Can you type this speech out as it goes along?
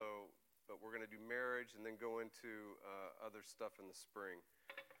marriage, and then go into other stuff in the spring.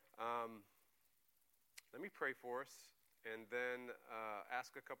 Let me pray for us, and then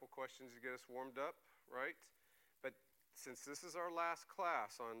ask a couple questions to get us warmed up, right? But since this is our last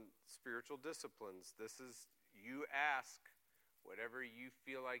class on spiritual disciplines, this is, you ask whatever you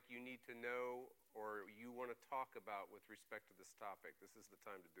feel like you need to know or you want to talk about with respect to this topic. This is the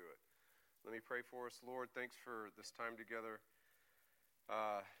time to do it. Let me pray for us. Lord, thanks for this time together.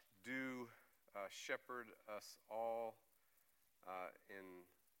 Shepherd us all in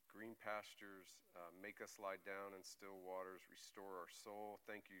green pastures, make us lie down in still waters, restore our soul.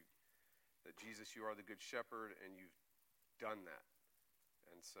 Thank you that, Jesus, you are the good shepherd, and you've done that.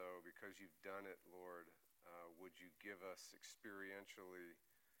 And so because you've done it, Lord, would you give us experientially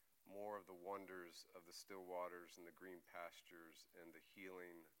more of the wonders of the still waters and the green pastures and the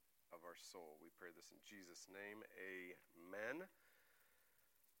healing of our soul. We pray this in Jesus' name. Amen.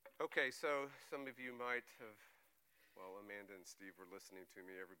 Okay, so some of you might have, well, Amanda and Steve were listening to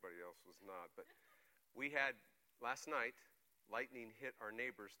me. Everybody else was not. But we had, last night, lightning hit our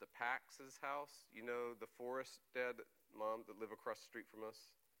neighbors, the Pax's house. You know, the Forrest dad, mom, that live across the street from us?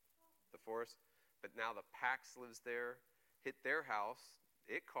 The Forrest. But now the Pax lives there. Hit their house.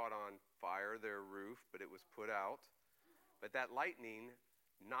 It caught on fire, their roof, but it was put out. But that lightning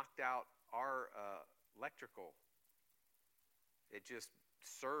knocked out our electrical. It just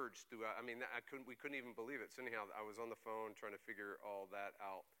surged throughout. I mean, we couldn't even believe it. So anyhow, I was on the phone trying to figure all that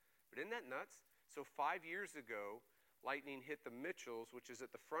out. But isn't that nuts? So 5 years ago, lightning hit the Mitchells, which is at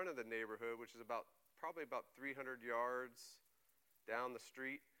the front of the neighborhood, which is probably about 300 yards down the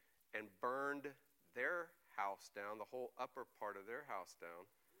street, and burned their house down, the whole upper part of their house down.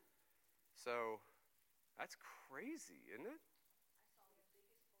 So that's crazy, isn't it? I saw the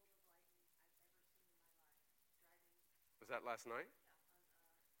biggest bolt of lightning I've ever seen in my life. Was that last night?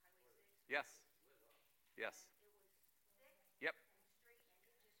 Yeah, on Highway 6. Yes. Yes. And it was thick. Yep. And straight, and it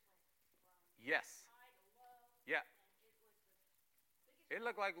just went from yes. high to low. Yeah. And it was the biggest. It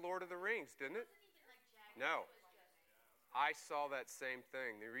looked like Lord of the Rings, didn't it? It wasn't even like jagged. No. It was just. I saw that same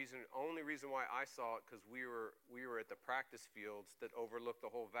thing. The only reason why I saw it, because we were at the practice fields that overlooked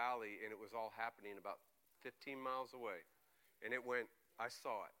the whole valley, and it was all happening about 15 miles away. And it went, I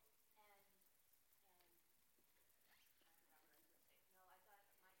saw it.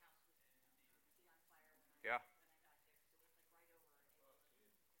 Yeah.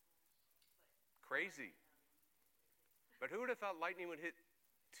 Crazy. But who would have thought lightning would hit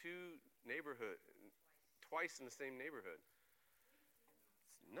twice in the same neighborhood?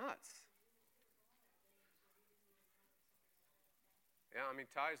 It's nuts. Yeah, I mean,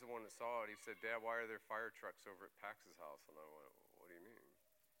 Ty's the one that saw it. He said, Dad, why are there fire trucks over at Pax's house? And I went, what do you mean?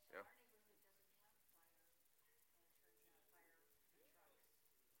 Yeah.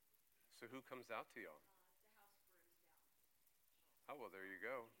 So who comes out to y'all? Oh, well, there you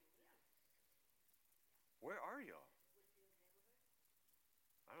go. Where are y'all?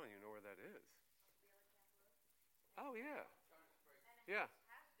 I don't even know where that is. Oh, yeah. Yeah.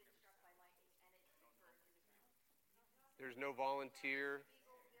 There's no volunteer.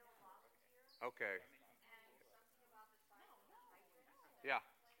 Okay. Yeah.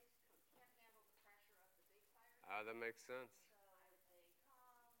 That makes sense.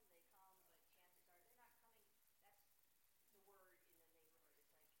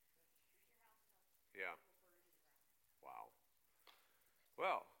 Yeah. Wow.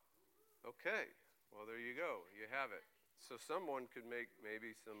 Well, okay. Well, there you go. You have it. So someone could make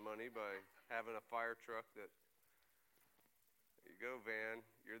maybe some money by having a fire truck that, there you go, Van.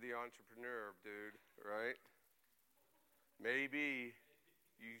 You're the entrepreneur, dude, right? Maybe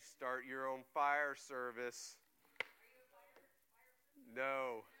you start your own fire service.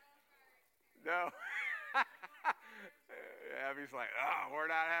 No. Abby's like, we're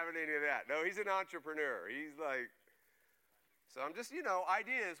not having any of that. No, he's an entrepreneur. He's like, so I'm just,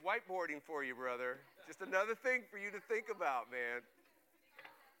 ideas, whiteboarding for you, brother. Just another thing for you to think about, man.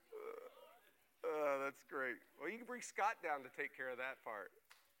 That's great. Well, you can bring Scott down to take care of that part.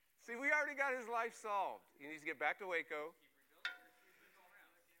 See, we already got his life solved. He needs to get back to Waco.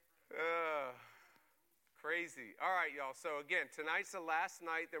 Crazy. All right, y'all. So again, tonight's the last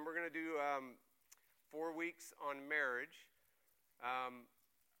night. Then we're going to do 4 weeks on marriage.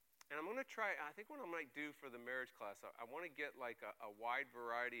 And I'm going to try, I think what I might do for the marriage class, I want to get like a wide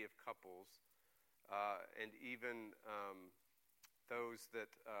variety of couples and even those that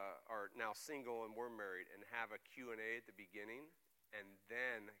are now single and were married, and have a Q&A at the beginning and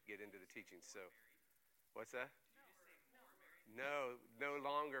then get into the teaching. So, what's that? No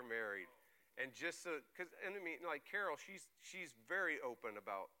longer married. And just so, because, and I mean, like Carol, she's very open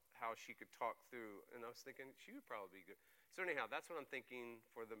about how she could talk through, and I was thinking she would probably be good. So anyhow, that's what I'm thinking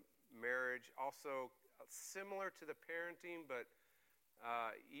for the marriage. Also, similar to the parenting, but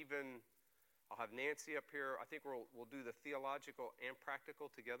even I'll have Nancy up here. I think we'll do the theological and practical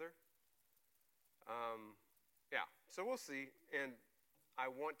together. Yeah, so we'll see. And I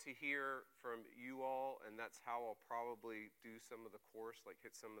want to hear from you all, and that's how I'll probably do some of the course, like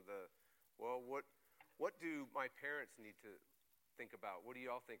hit some of the, well, what do my parents need to think about? What are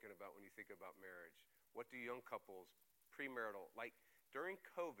y'all thinking about when you think about marriage? What do young couples, premarital, like during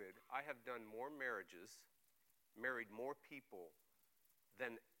COVID, I have done more marriages, married more people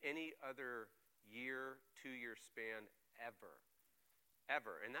than any other year, 2-year span ever.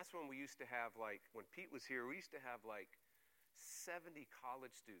 And that's when we used to have, like, when Pete was here, we used to have like 70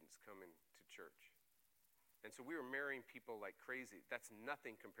 college students coming to church. And so we were marrying people like crazy. That's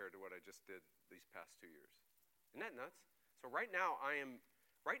nothing compared to what I just did these past 2 years. Isn't that nuts? So right now I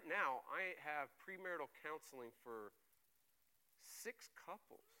have premarital counseling for 6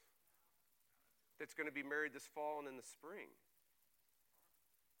 couples that's going to be married this fall and in the spring.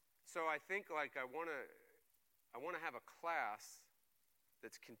 So I think like I want to have a class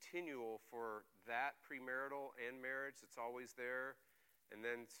that's continual for that premarital and marriage. It's always there. And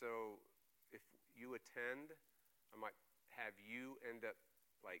then so if you attend, I might have you end up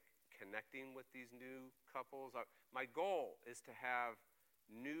like connecting with these new couples. My goal is to have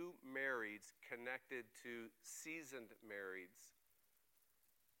new marrieds connected to seasoned marrieds,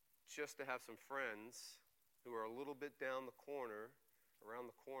 just to have some friends who are a little bit around the corner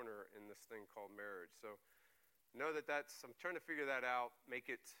in this thing called marriage. So know that I'm trying to figure that out, make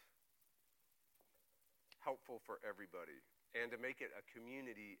it helpful for everybody, and to make it a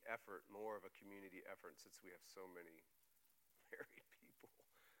community effort, more of a community effort, since we have so many married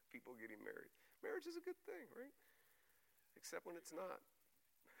people getting married. Marriage is a good thing, right? Except when it's not.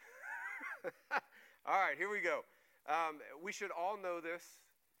 All right, here we go. We should all know this.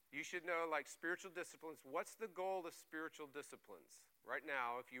 You should know, like, spiritual disciplines. What's the goal of spiritual disciplines? Right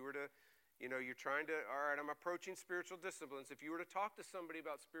now, if you were to, you're trying to, all right, I'm approaching spiritual disciplines. If you were to talk to somebody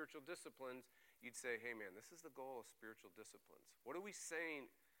about spiritual disciplines, you'd say, hey, man, this is the goal of spiritual disciplines. What are we saying?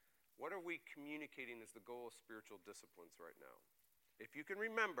 What are we communicating as the goal of spiritual disciplines right now? If you can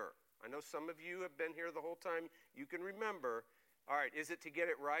remember, I know some of you have been here the whole time. You can remember, all right, is it to get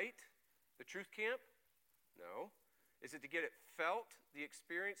it right? The truth camp? No. Is it to get it felt? The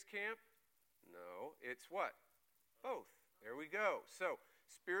experience camp? No. It's what? Both. There we go. So,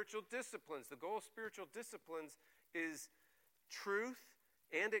 spiritual disciplines. The goal of spiritual disciplines is truth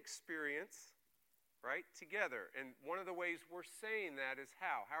and experience, right, together. And one of the ways we're saying that is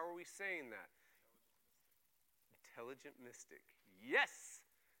how? How are we saying that? Intelligent mystic. Yes!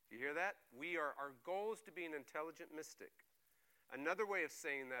 Do you hear that? Our goal is to be an intelligent mystic. Another way of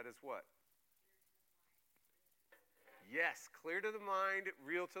saying that is what? Yes, clear to the mind,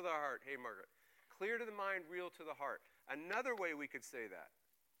 real to the heart. Hey, Margaret. Clear to the mind, real to the heart. Another way we could say that,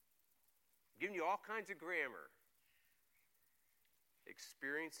 I'm giving you all kinds of grammar.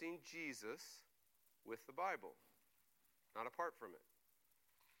 Experiencing Jesus with the Bible, not apart from it.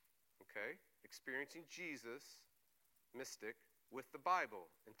 Okay? Experiencing Jesus, mystic, with the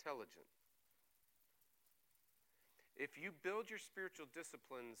Bible, intelligent. If you build your spiritual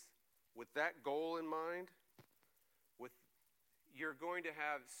disciplines with that goal in mind, you're going to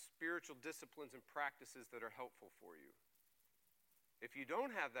have spiritual disciplines and practices that are helpful for you. If you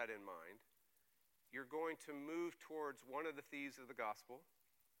don't have that in mind, you're going to move towards one of the thieves of the gospel,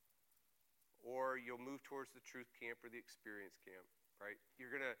 or you'll move towards the truth camp or the experience camp, right?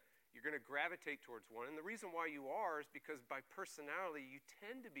 You're going to gravitate towards one. And the reason why you are is because by personality, you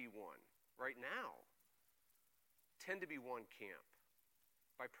tend to be one right now. Tend to be one camp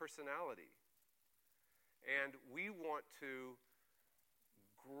by personality. And we want to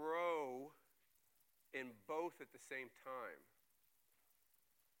grow in both at the same time.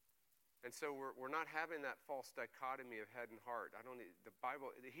 And so we're not having that false dichotomy of head and heart.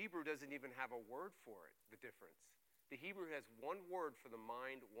 The Hebrew doesn't even have a word for it, the difference. The Hebrew has one word for the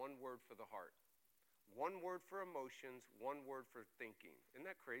mind, one word for the heart. One word for emotions, one word for thinking. Isn't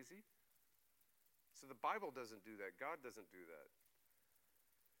that crazy? So the Bible doesn't do that. God doesn't do that.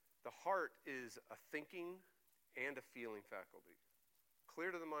 The heart is a thinking and a feeling faculty. Clear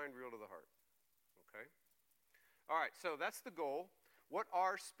to the mind, real to the heart. Okay? All right, so that's the goal. What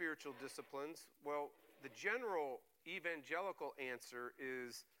are spiritual disciplines? Well, the general evangelical answer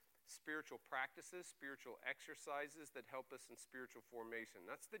is spiritual practices, spiritual exercises that help us in spiritual formation.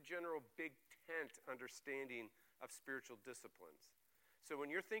 That's the general big tent understanding of spiritual disciplines. So when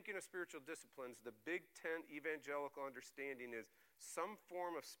you're thinking of spiritual disciplines, the big tent evangelical understanding is some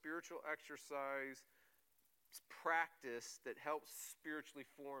form of spiritual exercise, practice that helps spiritually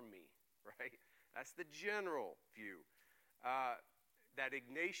form me, right? That's the general view. That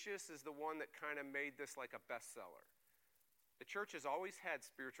Ignatius is the one that kind of made this like a bestseller. The church has always had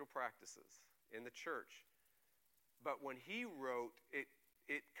spiritual practices in the church. But when he wrote, it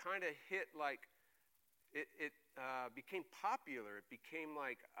kind of hit like, it became popular. It became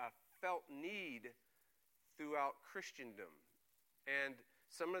like a felt need throughout Christendom. And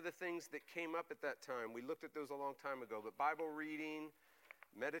some of the things that came up at that time, we looked at those a long time ago, but Bible reading,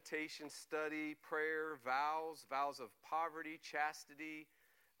 meditation, study, prayer, vows of poverty, chastity,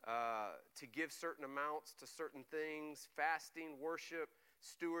 to give certain amounts to certain things, fasting, worship,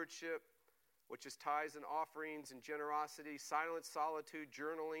 stewardship, which is tithes and offerings and generosity, silence, solitude,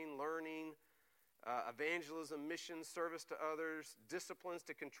 journaling, learning, evangelism, mission, service to others, disciplines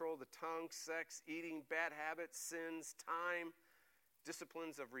to control the tongue, sex, eating, bad habits, sins, time,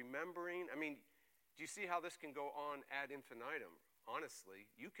 disciplines of remembering. I mean, do you see how this can go on ad infinitum? Honestly,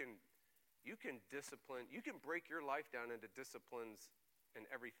 you can discipline, you can break your life down into disciplines in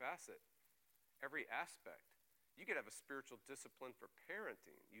every facet, every aspect. You could have a spiritual discipline for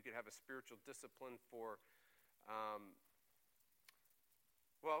parenting. You could have a spiritual discipline for,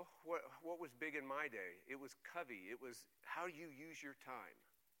 what was big in my day? It was Covey. It was how you use your time.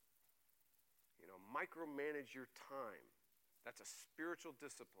 Micromanage your time. That's a spiritual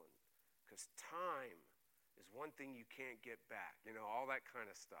discipline, because time is one thing you can't get back. All that kind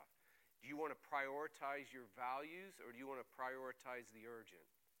of stuff. Do you want to prioritize your values, or do you want to prioritize the urgent?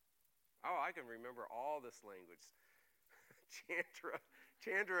 Oh, I can remember all this language. Chandra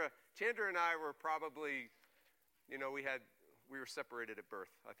and I were probably, we were separated at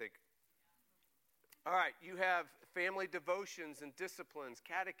birth, I think. All right, you have family devotions and disciplines,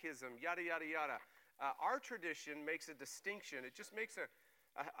 catechism, yada, yada, yada. Our tradition makes a distinction. It just makes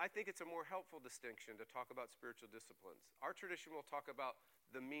I think it's a more helpful distinction to talk about spiritual disciplines. Our tradition will talk about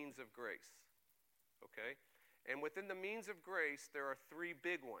the means of grace, okay? And within the means of grace, there are three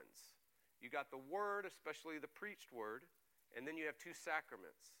big ones. You got the word, especially the preached word, and then you have two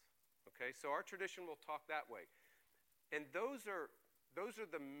sacraments, okay? So our tradition will talk that way. And those are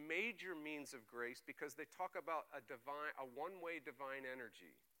the major means of grace, because they talk about a one-way divine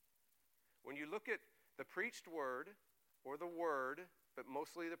energy. When you look at the preached word, or the word, but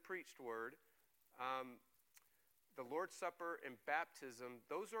mostly the preached word, the Lord's Supper and baptism,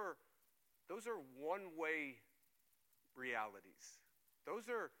 those are one-way realities. Those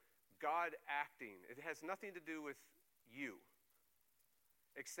are God acting. It has nothing to do with you,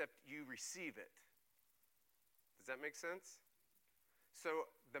 except you receive it. Does that make sense? So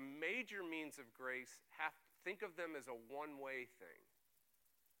the major means of grace, think of them as a one-way thing.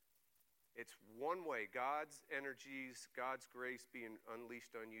 It's one way, God's energies, God's grace being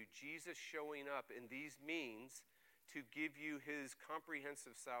unleashed on you, Jesus showing up in these means to give you his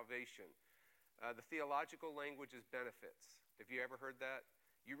comprehensive salvation. The theological language is benefits. Have you ever heard that?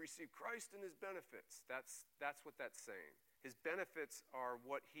 You receive Christ and his benefits. That's what that's saying. His benefits are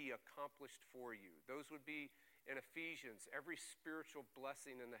what he accomplished for you. Those would be in Ephesians. Every spiritual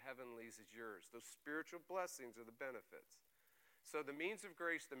blessing in the heavenlies is yours. Those spiritual blessings are the benefits. So the means of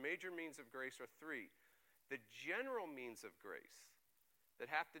grace, the major means of grace are three. The general means of grace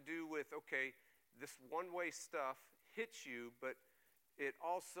that have to do with, okay, this one-way stuff hits you, but it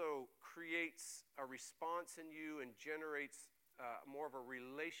also creates a response in you and generates more of a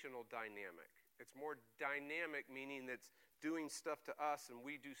relational dynamic. It's more dynamic, meaning that it's doing stuff to us and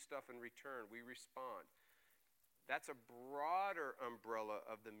we do stuff in return. We respond. That's a broader umbrella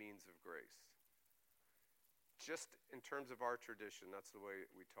of the means of grace. Just in terms of our tradition, that's the way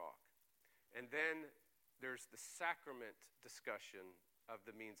we talk. And then there's the sacrament discussion of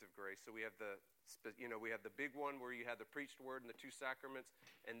the means of grace. So we have the big one where you have the preached word and the two sacraments,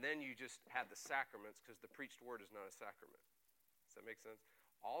 and then you just have the sacraments, because the preached word is not a sacrament. Does that make sense?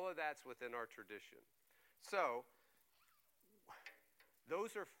 All of that's within our tradition. So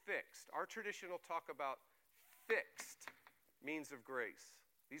those are fixed. Our tradition will talk about fixed means of grace.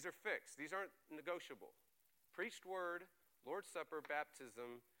 These are fixed. These aren't negotiable. Preached word, Lord's Supper,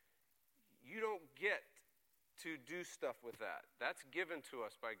 baptism, you don't get to do stuff with that. That's given to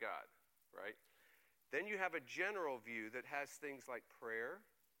us by God, right? Then you have a general view that has things like prayer.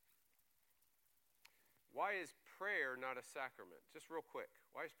 Why is prayer not a sacrament? Just real quick.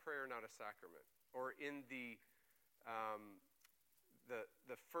 Why is prayer not a sacrament? Or in the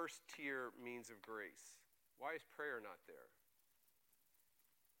first tier means of grace, why is prayer not there?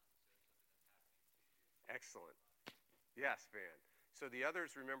 Excellent. Yes, Van. So the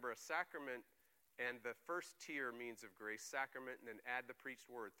others, remember, a sacrament And the first tier means of grace, sacrament, and then add the preached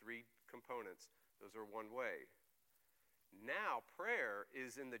word, 3 components. Those are one way. Now, prayer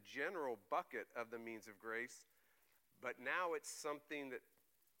is in the general bucket of the means of grace, but now it's something that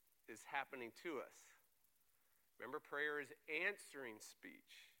is happening to us. Remember, prayer is answering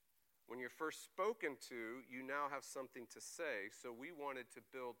speech. When you're first spoken to, you now have something to say. So we wanted to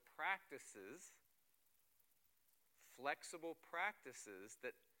build practices, flexible practices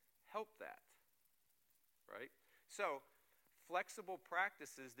that help that, right? So flexible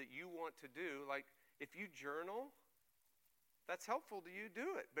practices that you want to do, like if you journal, that's helpful to you,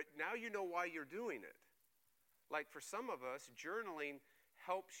 do it. But now you know why you're doing it. Like for some of us, journaling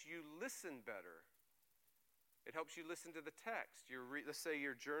helps you listen better. It helps you listen to the text. Let's say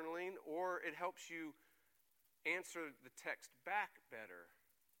you're journaling, or it helps you answer the text back better.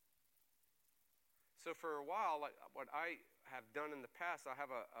 So for a while, like what I have done in the past, I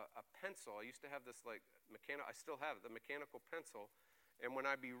have a pencil. I used to have this I still have it, the mechanical pencil. And when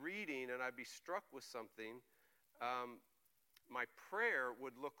I'd be reading and I'd be struck with something, my prayer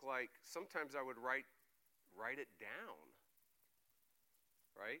would look like, sometimes I would write it down,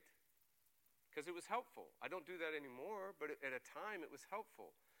 right? Because it was helpful. I don't do that anymore, but at a time it was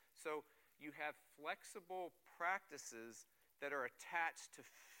helpful. So you have flexible practices that are attached to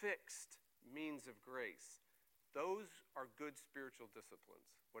fixed means of grace. Those are good spiritual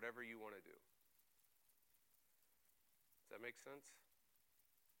disciplines, whatever you want to do. Does that make sense?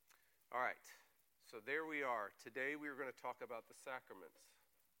 All right, so there we are. Today we are going to talk about the sacraments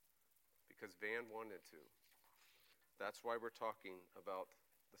because Van wanted to. That's why we're talking about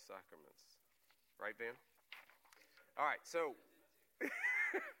the sacraments. Right, Van? All right, so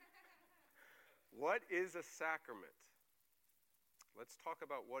what is a sacrament? Let's talk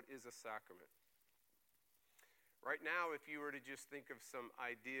about what is a sacrament. Right now, if you were to just think of some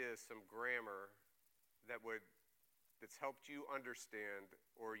ideas, some grammar that's helped you understand,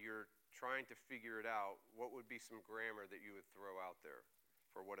 or you're trying to figure it out, what would be some grammar that you would throw out there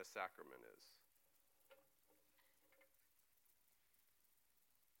for what a sacrament is?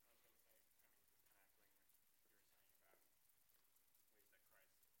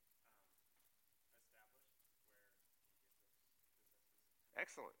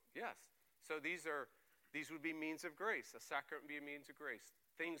 Excellent. Yes. So these would be means of grace. A sacrament would be a means of grace.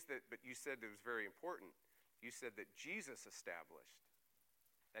 But you said it was very important. You said that Jesus established.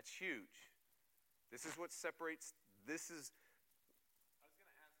 That's huge. This is what separates. I was going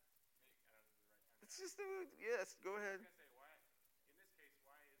to ask, maybe, I don't know if this is the right time. Let's just do it. Yes, go ahead. I was going to say, why, in this case,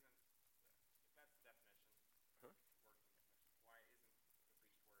 why isn't, if that's the definition, Huh? working definition, why isn't the preached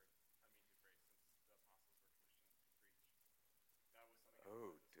word a means of grace since the apostles were commissioned to preach? That was something.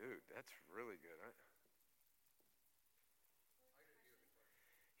 Oh, dude, that's really good.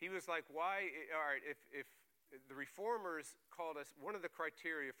 He was like, why? All right, if the reformers called us, one of the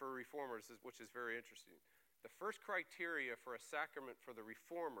criteria for reformers, which is very interesting, the first criteria for a sacrament for the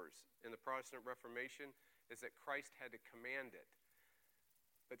reformers in the Protestant Reformation is that Christ had to command it.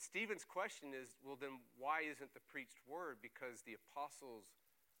 But Stephen's question is, well, then why isn't the preached word? Because the apostles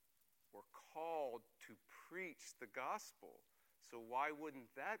were called to preach the gospel. So why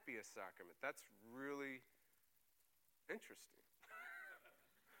wouldn't that be a sacrament? That's really interesting.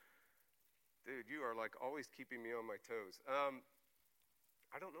 Dude, you are like always keeping me on my toes.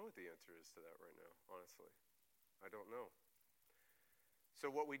 I don't know what the answer is to that right now, honestly. I don't know.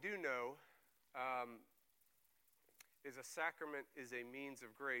 So what we do know is a sacrament is a means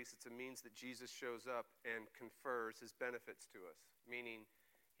of grace. It's a means that Jesus shows up and confers his benefits to us, meaning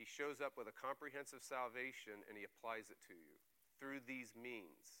he shows up with a comprehensive salvation and he applies it to you through these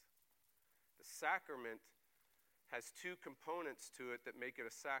means. The sacrament has 2 components to it that make it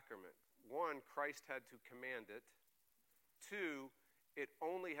a sacrament. 1, Christ had to command it. 2, it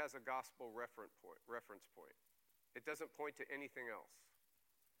only has a gospel reference point. It doesn't point to anything else.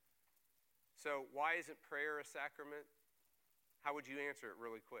 So why isn't prayer a sacrament? How would you answer it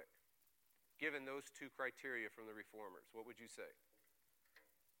really quick? Given those 2 criteria from the reformers, what would you say?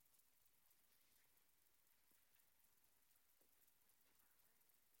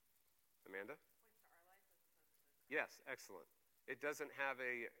 Amanda? Points to our life as opposed to. Yes, excellent. It doesn't have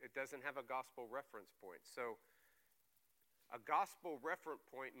a gospel reference point. So a gospel reference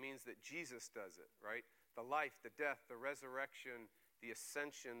point means that Jesus does it, right? The life, the death, the resurrection, the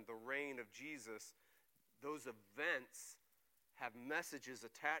ascension, the reign of Jesus, those events have messages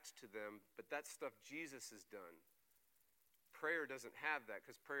attached to them, but that's stuff Jesus has done. Prayer doesn't have that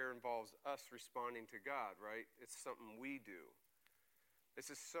because prayer involves us responding to God, right? It's something we do. This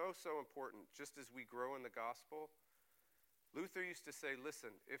is so, so important. Just as we grow in the gospel, Luther used to say,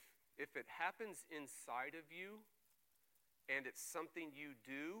 listen, if if it happens inside of you and it's something you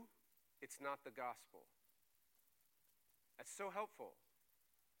do, it's not the gospel. That's so helpful.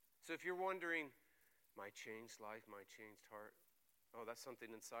 So if you're wondering, my changed life, my changed heart, oh, that's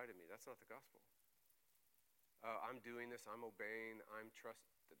something inside of me. That's not the gospel. I'm doing this, I'm obeying, I'm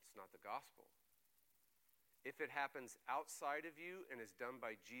trusting. It's not the gospel. If it happens outside of you and is done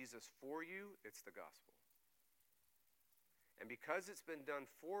by Jesus for you, it's the gospel. And because it's been done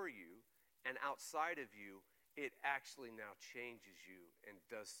for you and outside of you, it actually now changes you and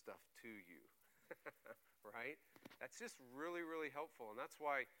does stuff to you. Right? That's just really, really helpful. And that's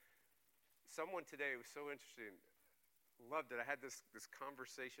why someone today was so interesting. Loved it. I had this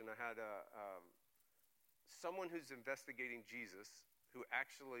conversation. I had someone who's investigating Jesus who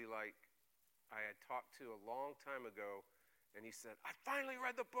actually, I had talked to a long time ago, and he said, I finally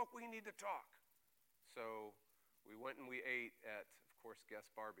read the book. We need to talk. So we went and we ate at, of course,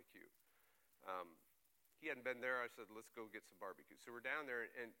 Guest Barbecue. He hadn't been there. I said, let's go get some barbecue. So we're down there,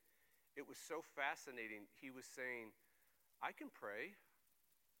 and it was so fascinating. He was saying, I can pray.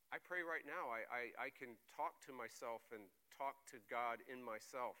 I pray right now. I can talk to myself and talk to God in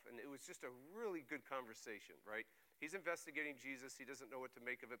myself. And it was just a really good conversation, right? He's investigating Jesus. He doesn't know what to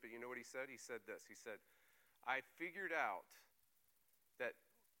make of it, but you know what he said? He said this. He said, I figured out that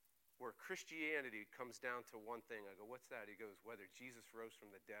where Christianity comes down to one thing. I go, what's that? He goes, whether Jesus rose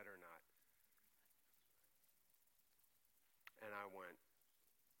from the dead or not. And I went,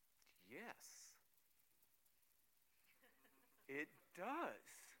 yes, it does.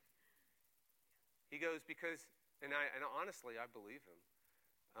 He goes, because, and honestly, I believe him.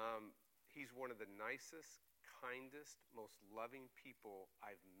 He's one of the nicest, kindest, most loving people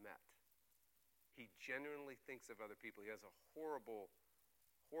I've met. He genuinely thinks of other people. He has a horrible,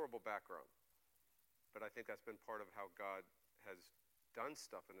 horrible background. But I think that's been part of how God has done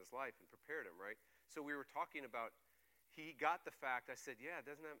stuff in his life and prepared him, right? So we were talking about, he got the fact, I said, yeah,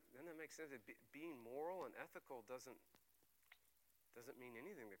 doesn't that make sense? That being moral and ethical doesn't mean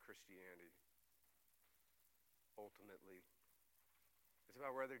anything to Christianity, ultimately. It's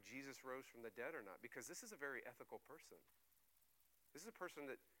about whether Jesus rose from the dead or not, because this is a very ethical person. This is a person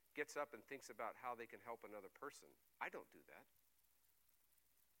that gets up and thinks about how they can help another person. I don't do that,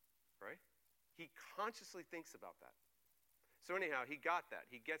 right? He consciously thinks about that. So anyhow, he got that.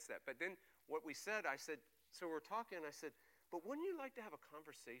 He gets that. But then what we said, I said, so we're talking, and I said, but wouldn't you like to have a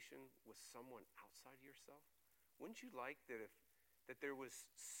conversation with someone outside of yourself? Wouldn't you like that there was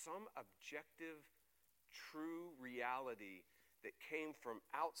some objective, true reality that came from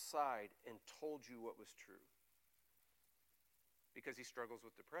outside and told you what was true? Because he struggles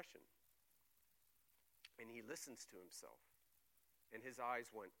with depression. And he listens to himself. And his eyes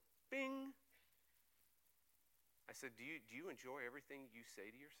went, bing. I said, do you enjoy everything you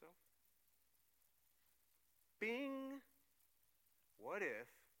say to yourself? Bing. What if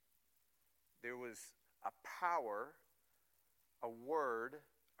there was a power, a word,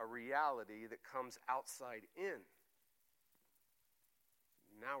 a reality that comes outside in?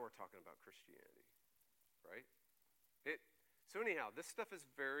 Now we're talking about Christianity, right? So anyhow, this stuff is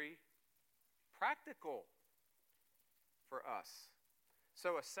very practical for us.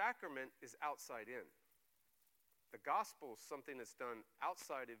 So a sacrament is outside in. The gospel is something that's done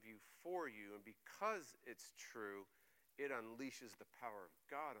outside of you for you, and because it's true, it unleashes the power of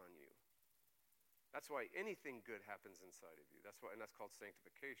God on you. That's why anything good happens inside of you. And that's called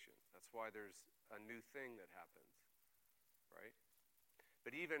sanctification. That's why there's a new thing that happens, right?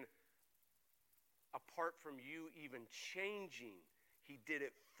 But even apart from you even changing, he did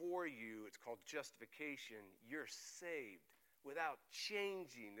it for you. It's called justification. You're saved without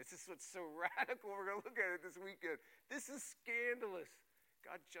changing. This is what's so radical. We're going to look at it this weekend. This is scandalous.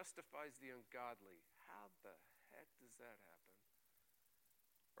 God justifies the ungodly. How the heck does that happen?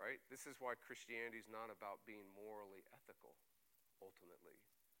 Right? This is why Christianity is not about being morally ethical, ultimately.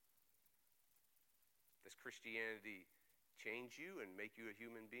 Does Christianity change you and make you a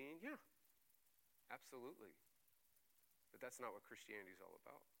human being? Yeah, absolutely. But that's not what Christianity is all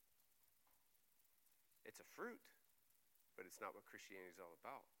about. It's a fruit, but it's not what Christianity is all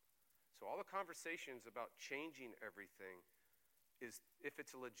about. So all the conversations about changing everything is, if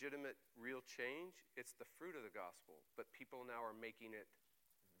it's a legitimate, real change, it's the fruit of the gospel. But people now are making it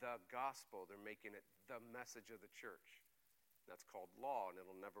the gospel. They're making it the message of the church. That's called law, and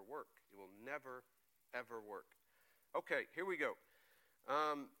it'll never work. It will never, ever work. Okay, here we go.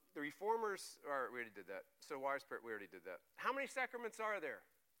 The Reformers, we already did that. So Wise Prayer, we already did that. How many sacraments are there?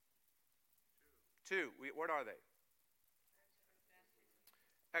 Two. What are they?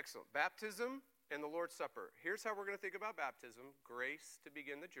 Excellent. Baptism and the Lord's Supper. Here's how we're going to think about baptism. Grace to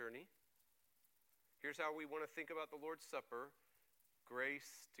begin the journey. Here's how we want to think about the Lord's Supper.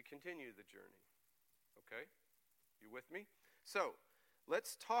 Grace to continue the journey. Okay? You with me? So,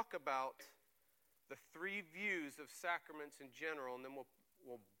 let's talk about the three views of sacraments in general, and then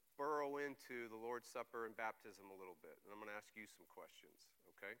we'll burrow into the Lord's Supper and baptism a little bit. And I'm going to ask you some questions.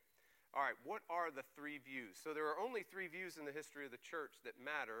 Okay? All right, what are the three views? So there are only three views in the history of the church that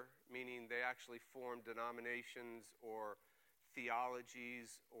matter, meaning they actually form denominations or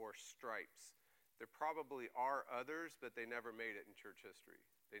theologies or stripes. There probably are others, but they never made it in church history.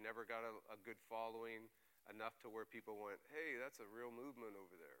 They never got a good following, enough to where people went, hey, that's a real movement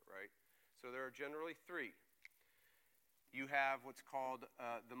over there, right? So there are generally three. You have what's called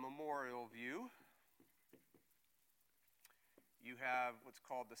the memorial view. You have what's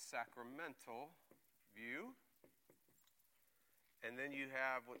called the sacramental view. And then you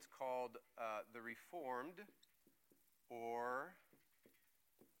have what's called the reformed or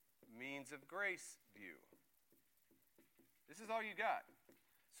means of grace view. This is all you got.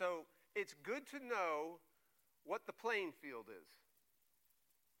 So it's good to know what the playing field is.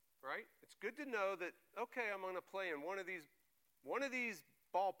 Right? It's good to know that, okay, I'm going to play in one of these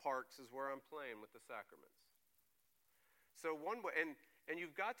ballparks is where I'm playing with the sacraments. So one way, and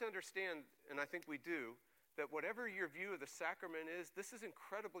you've got to understand, and I think we do, that whatever your view of the sacrament is, this is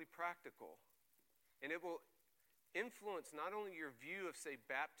incredibly practical. And it will influence not only your view of, say,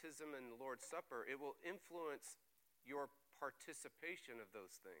 baptism and the Lord's Supper, it will influence your participation of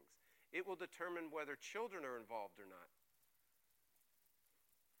those things. It will determine whether children are involved or not.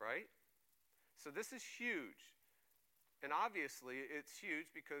 Right? So this is huge. And obviously, it's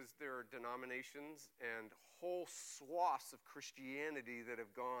huge because there are denominations and whole swaths of Christianity that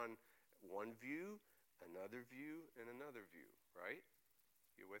have gone one view, another view, and another view, right?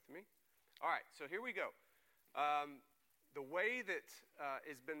 You with me? All right, so here we go. The way that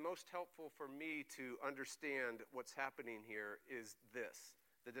has been most helpful for me to understand what's happening here is this.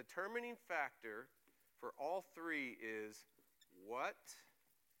 The determining factor for all three is what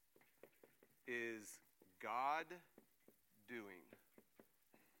is God doing?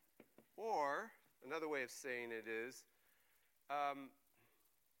 Or, another way of saying it is,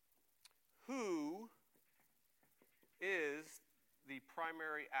 who is the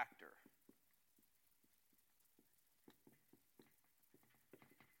primary actor?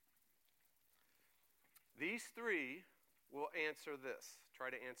 These three will answer this. Try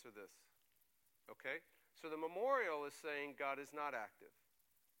to answer this. Okay? So the memorial is saying God is not active.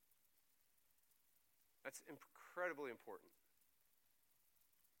 That's incredibly important.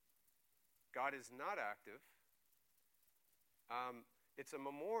 God is not active. It's a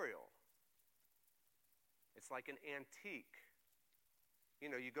memorial. It's like an antique. You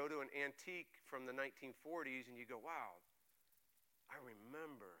know, you go to an antique from the 1940s and you go, wow, I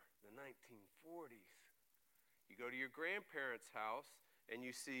remember the 1940s. You go to your grandparents' house and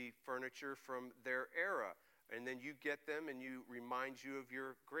you see furniture from their era. And then you get them and you remind you of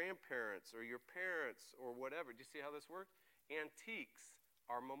your grandparents or your parents or whatever. Do you see how this works? Antiques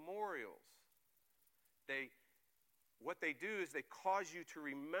are memorials. What they do is they cause you to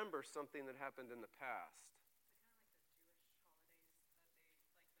remember something that happened in the past.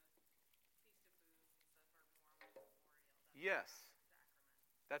 Yes,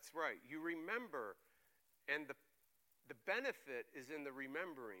 that's right. You remember, and the benefit is in the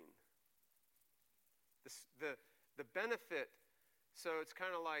remembering. The benefit, so it's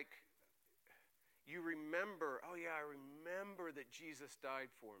kind of like you remember, oh yeah, I remember that Jesus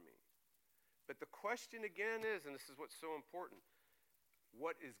died for me. But the question again is, and this is what's so important,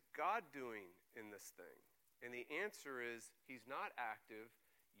 what is God doing in this thing? And the answer is, he's not active,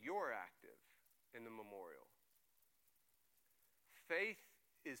 you're active in the memorial. Faith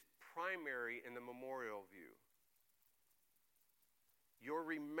is primary in the memorial view. Your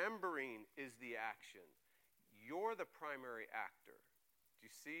remembering is the action. You're the primary actor. Do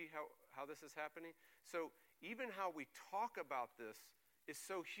you see how this is happening? So even how we talk about this is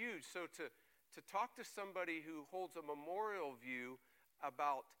so huge. So to talk to somebody who holds a memorial view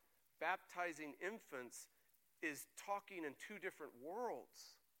about baptizing infants is talking in two different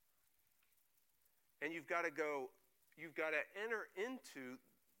worlds. And you've got to enter into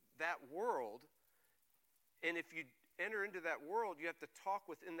that world. And if you enter into that world, you have to talk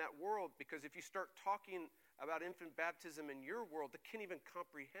within that world, because if you start talking about infant baptism in your world, they can't even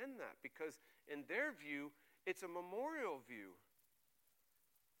comprehend that, because in their view, it's a memorial view.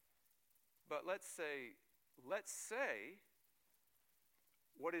 But let's say,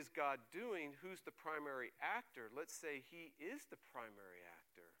 what is God doing? Who's the primary actor? Let's say he is the primary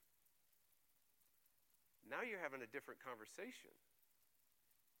actor. Now you're having a different conversation.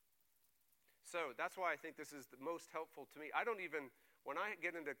 So that's why I think this is the most helpful to me. When I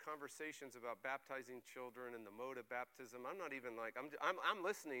get into conversations about baptizing children and the mode of baptism, I'm not even like, I'm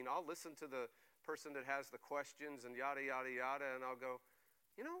listening. I'll listen to the person that has the questions and yada, yada, yada, and I'll go,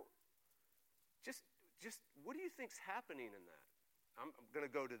 just what do you think's happening in that? I'm going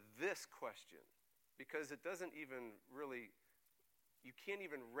to go to this question because it doesn't even really, you can't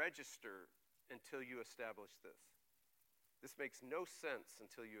even register until you establish this. This makes no sense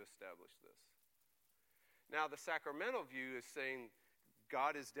until you establish this. Now, the sacramental view is saying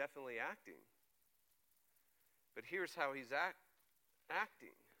God is definitely acting. But here's how he's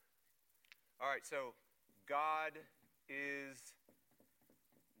acting. All right, so God is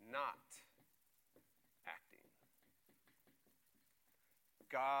not acting.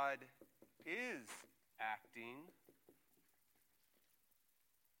 God is acting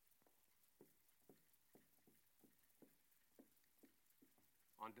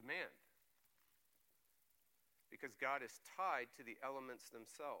on demand. Because God is tied to the elements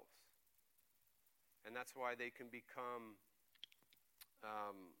themselves. And that's why they can become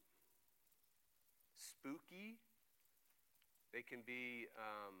spooky. They can be,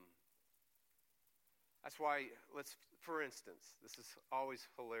 that's why, for instance, this is always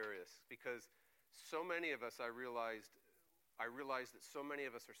hilarious because so many of us, I realized that so many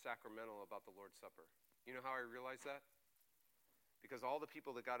of us are sacramental about the Lord's Supper. You know how I realized that? Because all the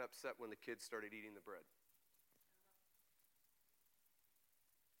people that got upset when the kids started eating the bread.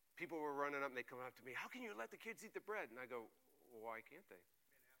 People were running up and they come up to me, how can you let the kids eat the bread? And I go, well, why can't they?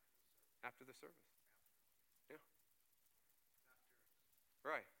 After the service. Yeah.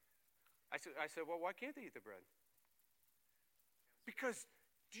 Right. I said, well, why can't they eat the bread? Because,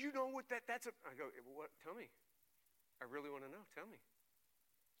 do you know what that's a... I go, what? Tell me. I really want to know. Tell me.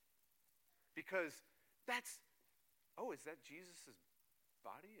 Because that's... Oh, is that Jesus'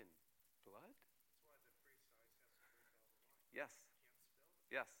 body and blood? That's why the priest always has to drink all the wine. Yes. Can't spill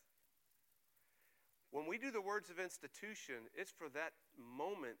it. Yes. When we do the words of institution, it's for that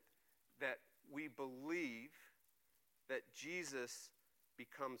moment that we believe that Jesus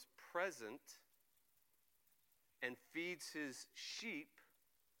becomes present and feeds his sheep,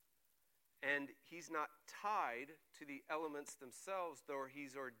 and he's not tied to the elements themselves, though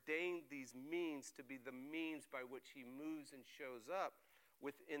he's ordained these means to be the means by which he moves and shows up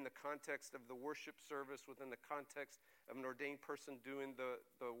within the context of the worship service, within the context of an ordained person doing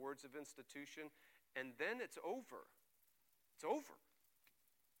the words of institution. And then it's over. It's over.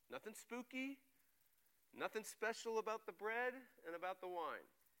 Nothing spooky, nothing special about the bread and about the wine.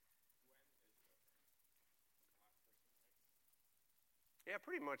 Yeah,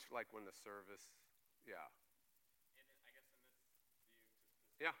 pretty much like when the service, yeah. And I guess in this view,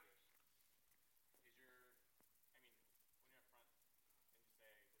 to Yeah. is your, I mean, when you're up front and you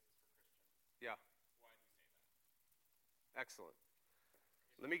say this is for Christians, Yeah. why do you say that? Excellent.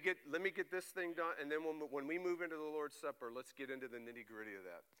 Let me get this thing done, and then when we move into the Lord's Supper, let's get into the nitty-gritty of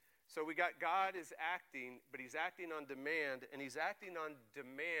that. So we got God is acting, but he's acting on demand, and he's acting on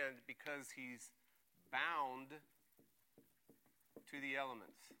demand because he's bound to the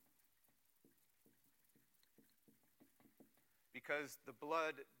elements. Because the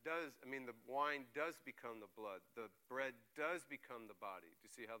wine does become the blood. The bread does become the body. Do you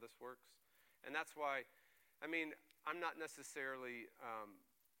see how this works? And that's why, I'm not necessarily...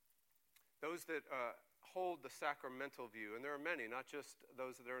 those that hold the sacramental view, and there are many, not just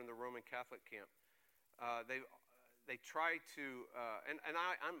those that are in the Roman Catholic camp, they try to,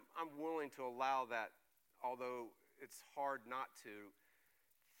 I'm willing to allow that, although it's hard not to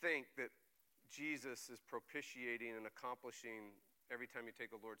think that Jesus is propitiating and accomplishing every time you take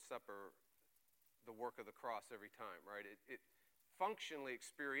the Lord's Supper the work of the cross every time, right? It functionally,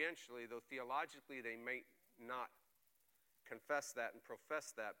 experientially, though theologically they may not confess that and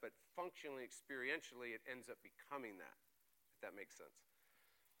profess that, but functionally, experientially, it ends up becoming that, if that makes sense.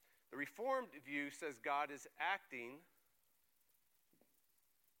 The Reformed view says God is acting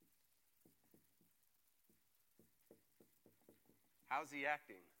how's he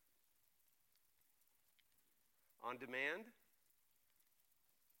acting? On demand?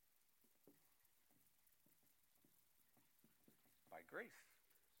 By grace.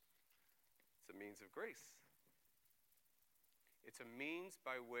 It's a means of grace. It's a means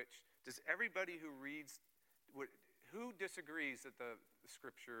by which, does everybody who reads, who disagrees that the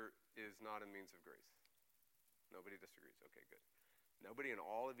Scripture is not a means of grace? Nobody disagrees. Okay, good. Nobody in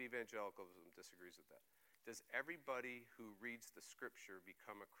all of evangelicalism disagrees with that. Does everybody who reads the Scripture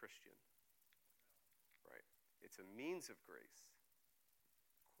become a Christian? Right. It's a means of grace.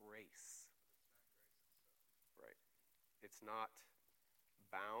 Grace. It's not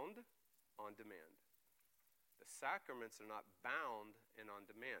bound, on demand. The sacraments are not bound and on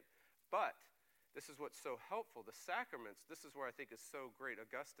demand. But this is what's so helpful. The sacraments, this is where I think is so great.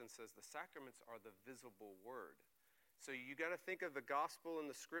 Augustine says the sacraments are the visible word. So you got to think of the gospel in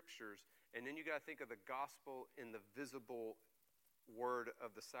the scriptures, and then you got to think of the gospel in the visible word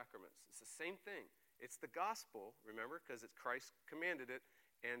of the sacraments. It's the same thing. It's the gospel, remember, because it's Christ commanded it,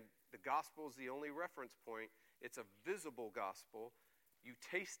 and the gospel is the only reference point. It's a visible gospel. You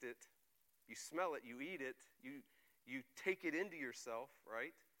taste it, you smell it, you eat it, you take it into yourself,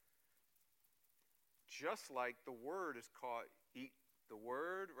 right? Just like the word is called, eat the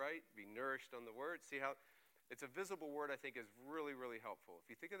word, right? Be nourished on the word. See how it's a visible word, I think, is really, really helpful. If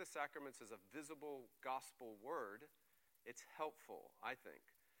you think of the sacraments as a visible gospel word, it's helpful, I think.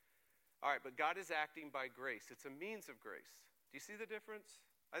 All right, but God is acting by grace. It's a means of grace. Do you see the difference?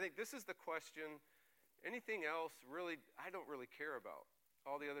 I think this is the question. Anything else, really, I don't really care about.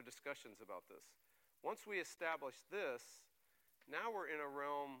 All the other discussions about this. Once we establish this, now we're in a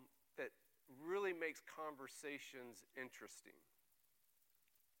realm that really makes conversations interesting.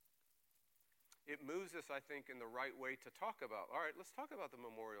 It moves us, I think, in the right way to talk about. All right, let's talk about the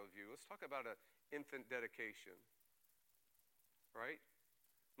memorial view. Let's talk about an infant dedication. Right?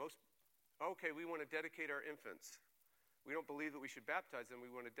 Okay, we want to dedicate our infants. We don't believe that we should baptize them.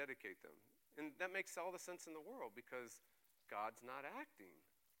 We want to dedicate them. And that makes all the sense in the world because God's not acting.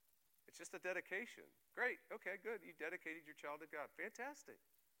 It's just a dedication. Great. Okay, good. You dedicated your child to God. Fantastic.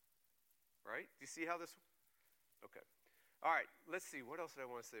 Right? Do you see how this... Okay. All right. Let's see. What else did I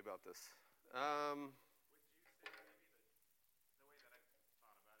want to say about this? Would you say maybe the way that I've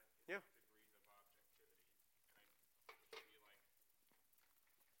thought about it is Yeah. degrees of objectivity? And I feel like, so I would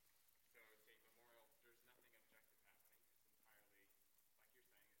say memorial, there's nothing objective happening. It's entirely, like you're saying,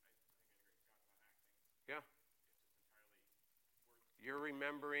 I think I agree, God's not acting. Yeah. It's just entirely You're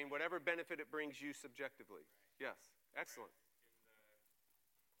remembering whatever benefit it brings you subjectively. Right. Yes. Excellent. In the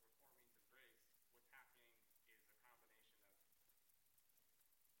reform means of grace, what's happening is a combination of,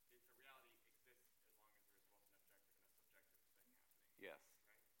 it's a reality exists as long as there is both an objective and a subjective thing happening. Yes. Right?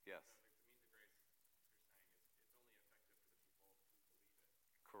 Yes. So the means of grace, you're saying, it's only effective for the people who believe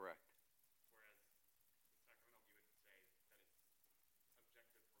it. Correct. Whereas the sacramental view would say that it's objective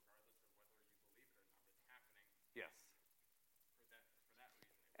regardless of whether you believe it or not. It's happening. Yes. For that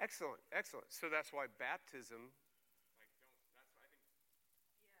reason. Excellent. Excellent. So that's why baptism... Like that's I think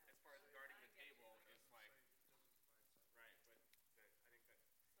Yeah. as far as guarding the table is like right, but I think that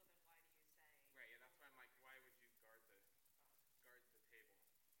So then why do you say? right, yeah, that's why I'm like, why would you guard the table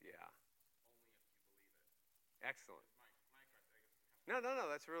Yeah. only if you believe it? Excellent. Is my question, I guess. No.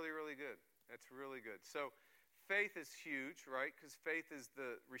 That's really, really good. That's really good. So faith is huge, right? Because faith is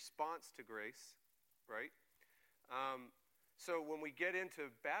the response to grace, right? So when we get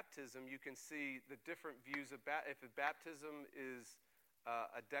into baptism, you can see the different views of if a baptism is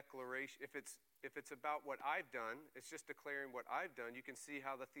a declaration, if it's about what I've done, it's just declaring what I've done, you can see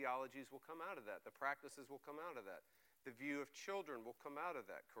how the theologies will come out of that. The practices will come out of that. The view of children will come out of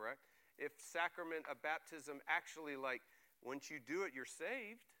that, correct? If sacrament of baptism actually, like, once you do it, you're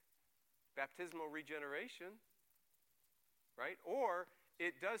saved, baptismal regeneration, right? Or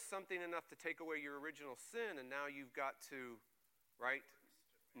it does something enough to take away your original sin, and now you've got to, right?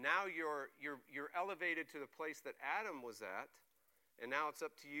 Now you're elevated to the place that Adam was at, and now it's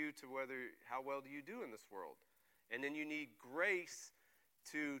up to you to how well do you do in this world. And then you need grace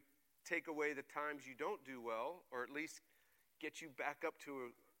to take away the times you don't do well, or at least get you back up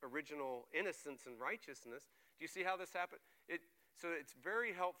to original innocence and righteousness. Do you see how this happened? So it's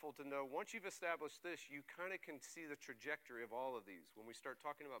very helpful to know, once you've established this, you kind of can see the trajectory of all of these. When we start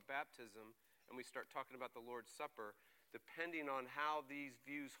talking about baptism and we start talking about the Lord's Supper, depending on how these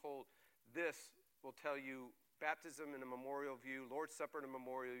views hold, this will tell you baptism in a memorial view, Lord's Supper in a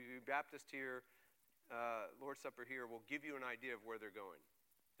memorial view, Baptist here, Lord's Supper here, will give you an idea of where they're going.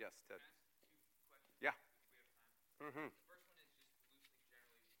 Yes, Ted. Can I ask 2 questions? Yeah. If we have time. Mm-hmm. The first one is just loosely,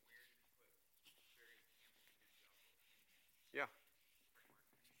 generally, where do you put various camps of evangelical opinions? Yeah.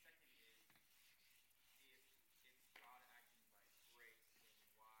 Framework. And the second is, if it's God acting by grace, then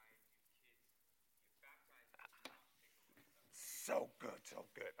why do kids get baptized but not take the Lord's Supper? So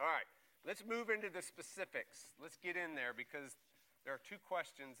good. All right, let's move into the specifics. Let's get in there because there are 2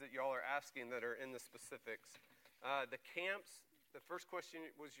 questions that y'all are asking that are in the specifics. The camps, the first question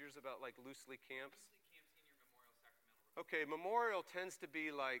was yours about like loosely camps. Loosely camps in your memorial sacramental. Okay, memorial tends to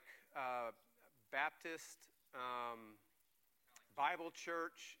be like Baptist, Bible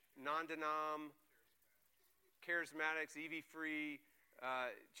Church, non-denom, Charismatics, EV Free,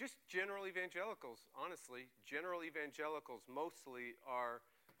 Just general evangelicals, honestly. General evangelicals mostly are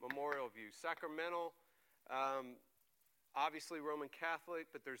memorial views. Sacramental, obviously Roman Catholic,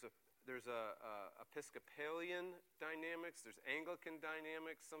 but there's a Episcopalian dynamics. There's Anglican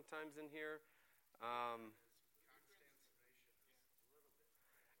dynamics sometimes in here.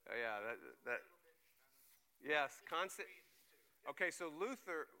 Yes, constant. Okay, so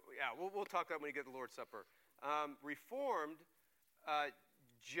Luther. Yeah, we'll talk about when we get to the Lord's Supper. Reformed,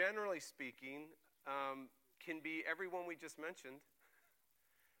 generally speaking, can be everyone we just mentioned.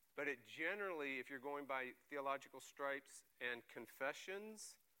 But it generally, if you're going by theological stripes and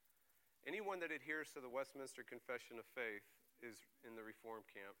confessions, anyone that adheres to the Westminster Confession of Faith is in the Reformed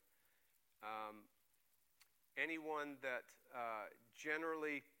camp. Anyone that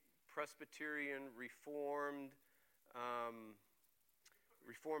generally Presbyterian, Reformed,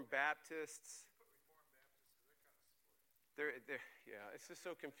 Reformed Baptists. It's just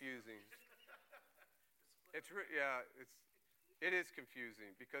so confusing. It is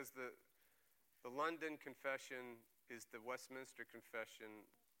confusing because the London Confession is the Westminster Confession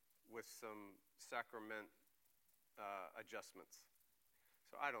with some sacrament adjustments.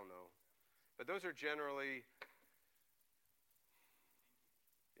 So I don't know. But those are generally,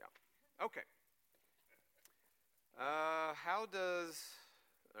 Okay. All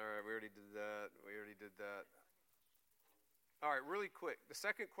right, we already did that. All right, really quick. The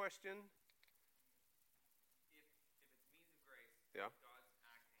second question. If it's means of grace, Yeah. God's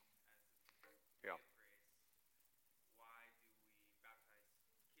acting as a Yeah. of grace, why do we baptize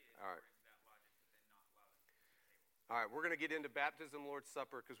kids All right. according to that logic, but then not allow them to come to the table? All right, we're going to get into baptism, Lord's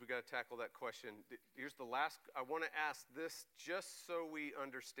Supper, because we got to tackle that question. Here's the last. I want to ask this just so we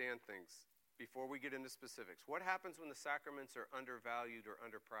understand things before we get into specifics. What happens when the sacraments are undervalued or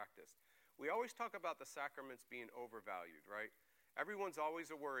underpracticed? We always talk about the sacraments being overvalued, right? Everyone's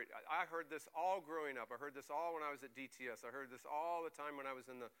always worried. I heard this all growing up. I heard this all when I was at DTS. I heard this all the time when I was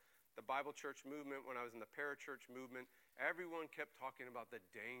in the Bible church movement, when I was in the parachurch movement. Everyone kept talking about the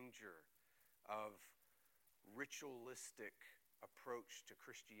danger of ritualistic approach to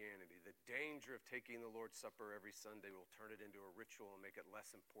Christianity. The danger of taking the Lord's Supper every Sunday will turn it into a ritual and make it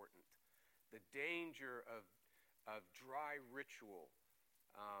less important. The danger of dry ritual.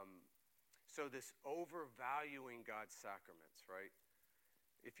 So this overvaluing God's sacraments, right?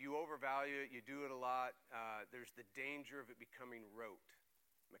 If you overvalue it, you do it a lot, there's the danger of it becoming rote,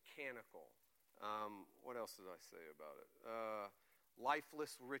 mechanical. What else did I say about it?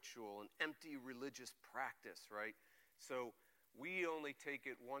 Lifeless ritual, an empty religious practice, right? So we only take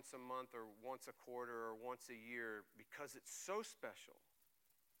it once a month or once a quarter or once a year because it's so special,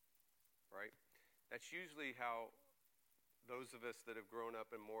 right? That's usually how those of us that have grown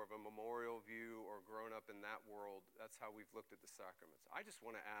up in more of a memorial view or grown up in that world, that's how we've looked at the sacraments. I just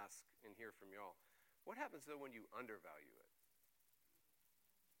want to ask and hear from y'all, what happens though when you undervalue it?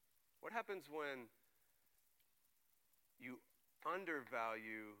 What happens when you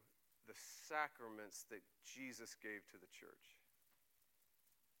undervalue the sacraments that Jesus gave to the church?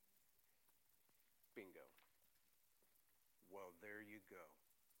 Bingo. Well, there you go.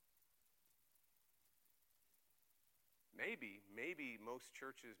 Maybe most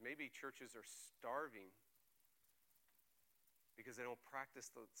churches, churches are starving because they don't practice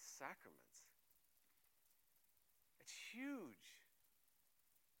the sacraments. It's huge.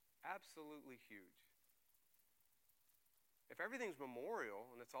 Absolutely huge. If everything's memorial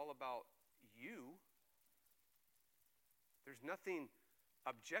and it's all about you, there's nothing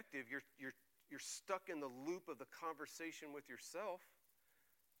objective. You're stuck in the loop of the conversation with yourself,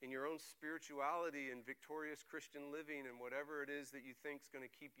 in your own spirituality and victorious Christian living and whatever it is that you think is going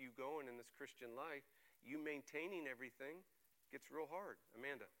to keep you going in this Christian life. You maintaining everything gets real hard.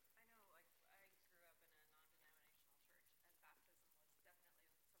 Amanda.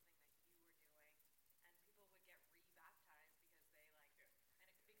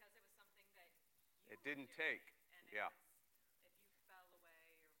 It didn't take. And yeah. If you fell away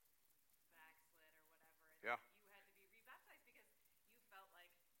or backslid or whatever, yeah. You had to be rebaptized because you felt like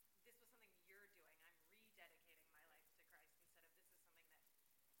this was something you're doing. I'm rededicating my life to Christ instead of this is something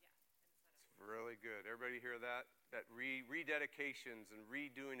that, It's really good. Everybody hear that? That rededications and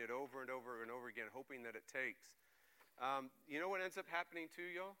redoing it over and over and over again, hoping that it takes. You know what ends up happening too,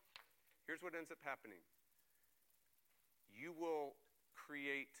 y'all? Here's what ends up happening. You will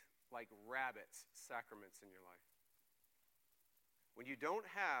create like rabbits, sacraments in your life. When you don't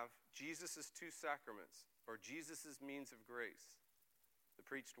have Jesus' two sacraments, or Jesus' means of grace, the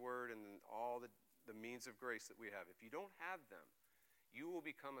preached word and all the means of grace that we have, if you don't have them, you will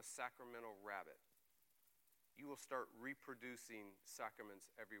become a sacramental rabbit. you will start reproducing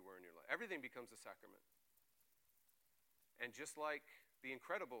sacraments everywhere in your life. Everything becomes a sacrament. And just like The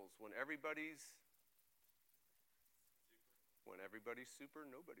Incredibles, when everybody's super,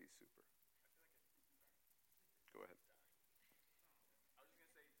 nobody's super. Go ahead. I was just gonna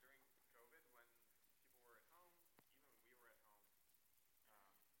say during COVID, when people were at home, even when we were at home, and even here with there was like we weren't able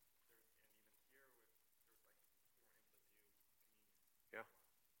to do communion. Yeah. I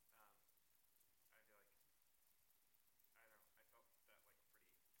feel like I don't know. I felt that like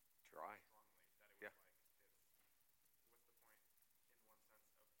pretty Dry. strongly that it was Yeah. like it's what's the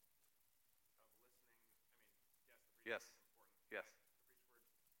point in one sense of listening? I mean, yes, the preach word is important. Yes. But the preach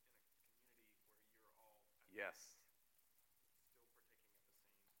word in a community where you're all at Yes. still partaking of the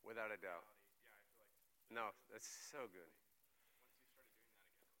same Without a doubt. reality. Yeah, I feel like No, that's so good. once you started doing that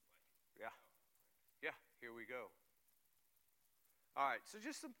again, it was like, Yeah. oh, Yeah, here we go. All right, so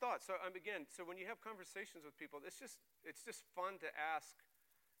just some thoughts. So again, so when you have conversations with people, it's just fun to ask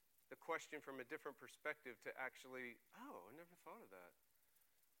the question from a different perspective to actually, oh, I never thought of that.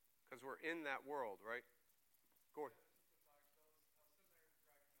 Because we're in that world, right? Gordon.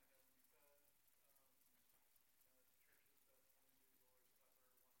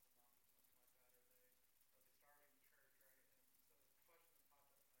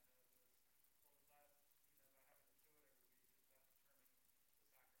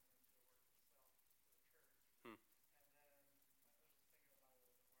 Hmm.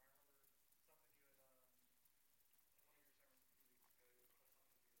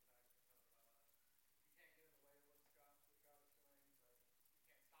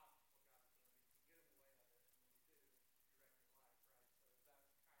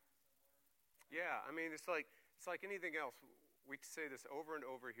 Yeah, I mean, it's like anything else. We say this over and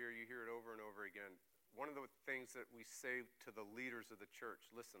over here. You hear it over and over again. One of the things that we say to the leaders of the church,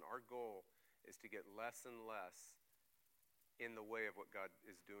 listen, our goal is to get less and less in the way of what God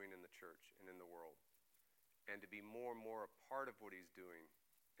is doing in the church and in the world, and to be more and more a part of what he's doing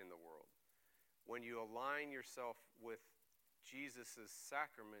in the world. When you align yourself with Jesus'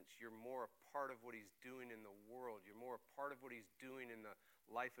 sacraments, you're more a part of what he's doing in the world. You're more a part of what he's doing in the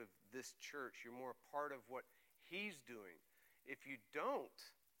life of this church. You're more a part of what he's doing. If you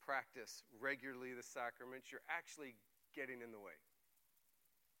don't practice regularly the sacraments, you're actually getting in the way.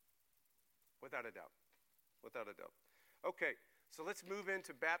 Without a doubt. Without a doubt. Okay, so let's move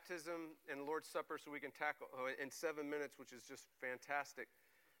into baptism and Lord's Supper so we can tackle in 7 minutes, which is just fantastic.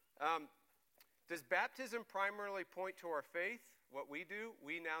 Does baptism primarily point to our faith? What we do,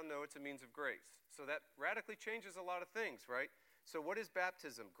 we now know it's a means of grace. So that radically changes a lot of things, right? So what is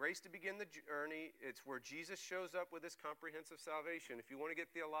baptism? Grace to begin the journey. It's where Jesus shows up with his comprehensive salvation. If you want to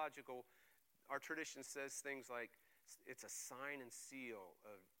get theological, our tradition says things like it's a sign and seal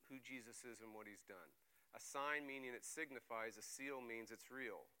of who Jesus is and what he's done. A sign meaning it signifies, a seal means it's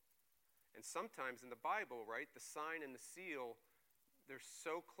real. And sometimes in the Bible, right, the sign and the seal, they're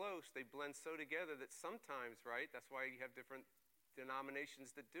so close, they blend so together that sometimes, right, that's why you have different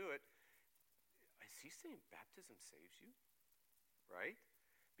denominations that do it. Is he saying baptism saves you? Right?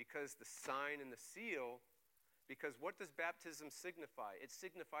 Because the sign and the seal, because what does baptism signify? It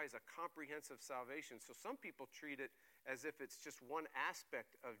signifies a comprehensive salvation. So some people treat it as if it's just one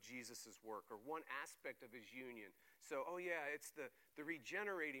aspect of Jesus' work or one aspect of his union. So, oh yeah, it's the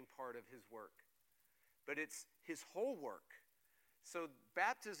regenerating part of his work. But it's his whole work. So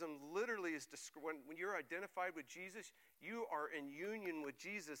baptism literally is, when you're identified with Jesus, you are in union with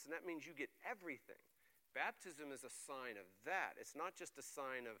Jesus, and that means you get everything. Baptism is a sign of that. It's not just a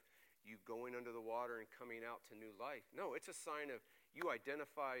sign of you going under the water and coming out to new life. No, it's a sign of you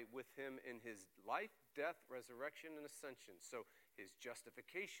identify with him in his life, death, resurrection, and ascension. So his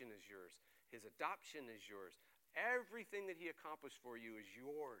justification is yours. His adoption is yours. Everything that he accomplished for you is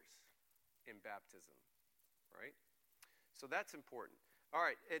yours in baptism, right? So that's important. All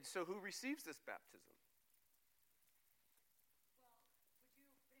right, and so who receives this baptism?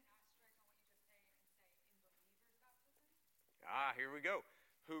 Here we go.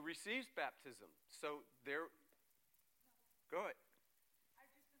 Who receives baptism? So there. Go ahead. I've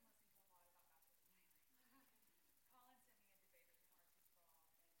just been listening to a lot about baptism lately. Colin sent me a debate between R.C.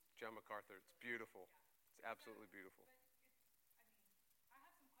 Sproul and John MacArthur. It's beautiful. Yeah. It's absolutely beautiful. But I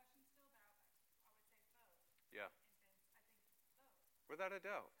have some questions still, but I would say both. Yeah. And Vince, I think both. Without a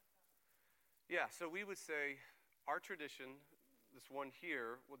doubt. Yeah, so we would say our tradition, this one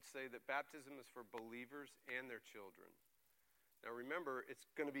here, would say that baptism is for believers and their children. Now remember, it's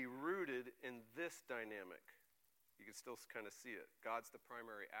going to be rooted in this dynamic. You can still kind of see it. God's the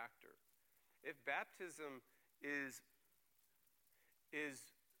primary actor. If baptism is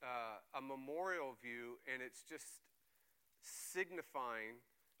a memorial view, and it's just signifying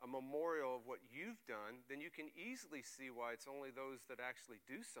a memorial of what you've done, then you can easily see why it's only those that actually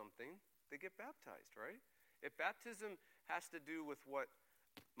do something that get baptized, right? If baptism has to do with what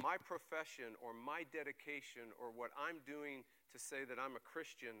my profession or my dedication or what I'm doing to say that I'm a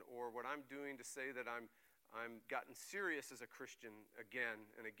Christian or what I'm doing to say that I'm gotten serious as a Christian again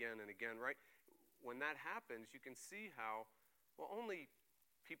and again and again, right? When that happens, you can see how, well, only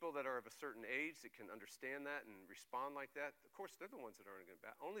people that are of a certain age that can understand that and respond like that, of course, they're the ones that aren't going to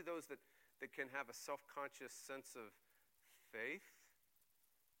baptize. Only those that can have a self-conscious sense of faith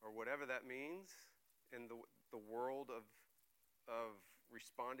or whatever that means in the world of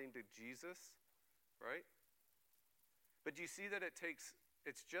responding to Jesus, right? But do you see that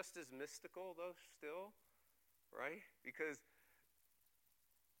it's just as mystical, though, still, right? Because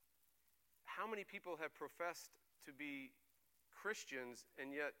how many people have professed to be Christians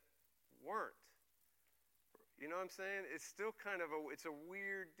and yet weren't? You know what I'm saying? It's still kind of it's a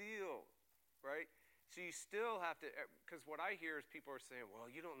weird deal, right? So you still have to, because what I hear is people are saying,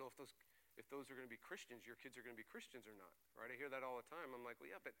 well, you don't know if those are going to be Christians, your kids are going to be Christians or not, right? I hear that all the time. I'm like,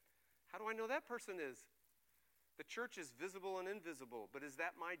 well, yeah, but how do I know that person is? The church is visible and invisible, but is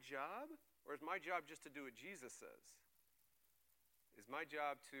that my job? Or is my job just to do what Jesus says? Is my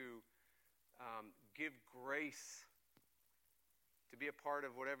job to give grace, to be a part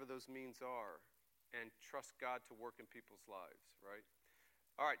of whatever those means are, and trust God to work in people's lives, right?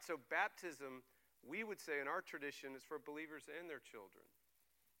 All right, so baptism, we would say in our tradition, is for believers and their children.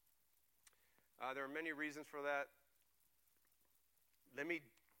 There are many reasons for that. Let me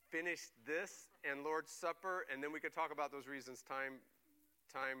finish this and Lord's Supper, and then we could talk about those reasons time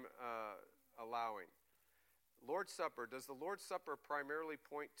allowing. Lord's Supper, does the Lord's Supper primarily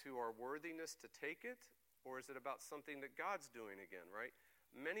point to our worthiness to take it, or is it about something that God's doing again, right?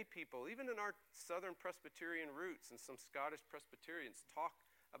 Many people, even in our Southern Presbyterian roots and some Scottish Presbyterians, talk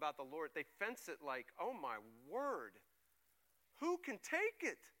about the Lord. They fence it like, oh my word, who can take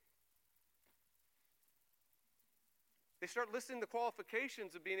it? They start listing the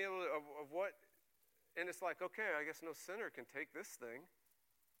qualifications of being able to, of what, and it's like, okay, I guess no sinner can take this thing.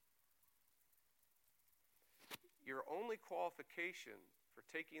 Your only qualification for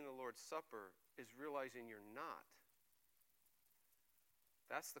taking the Lord's Supper is realizing you're not.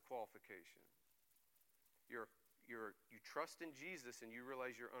 That's the qualification. You trust in Jesus and you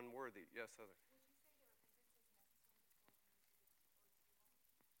realize you're unworthy. Yes, Heather.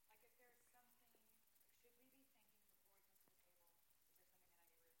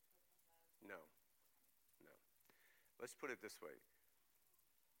 No. Let's put it this way.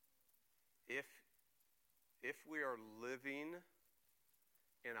 If we are living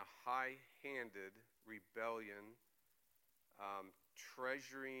in a high-handed rebellion,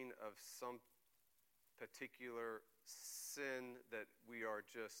 treasuring of some particular sin that we are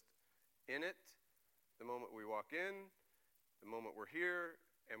just in it, the moment we walk in, the moment we're here,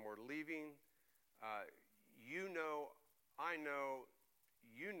 and we're leaving, I know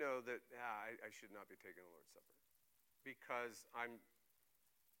that I should not be taking the Lord's Supper because I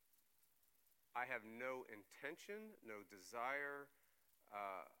have no intention, no desire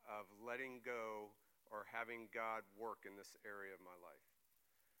of letting go or having God work in this area of my life.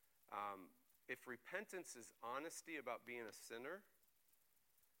 If repentance is honesty about being a sinner,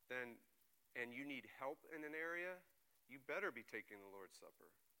 and you need help in an area, you better be taking the Lord's Supper.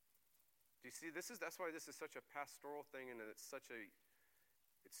 Do you see? That's why this is such a pastoral thing, and it's so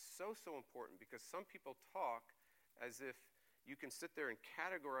important, because some people talk as if you can sit there and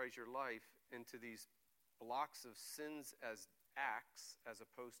categorize your life into these blocks of sins as acts as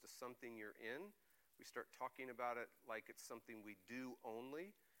opposed to something you're in. We start talking about it like it's something we do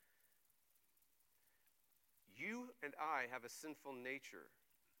only. You and I have a sinful nature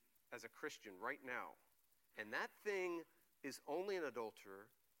as a Christian right now, and that thing is only an adulterer,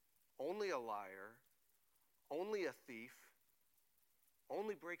 only a liar, only a thief,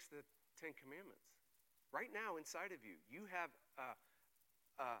 only breaks the Ten Commandments. Right now inside of you, you have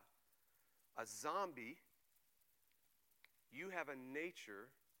a zombie. You have a nature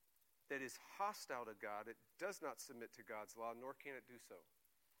that is hostile to God. It does not submit to God's law, nor can it do so.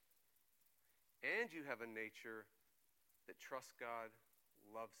 And you have a nature that trusts God,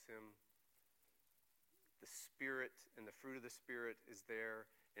 loves Him. The Spirit and the fruit of the Spirit is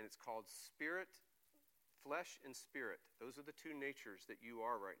there, and it's called spirit, flesh and spirit. Those are the two natures that you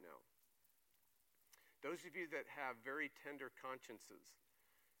are right now. Those of you that have very tender consciences,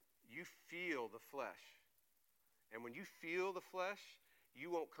 you feel the flesh. And when you feel the flesh,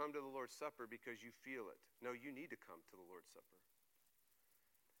 you won't come to the Lord's Supper because you feel it. No, you need to come to the Lord's Supper.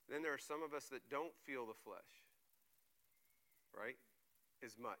 Then there are some of us that don't feel the flesh, right,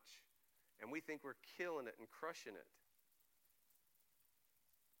 as much. And we think we're killing it and crushing it,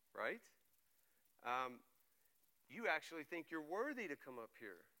 right? You actually think you're worthy to come up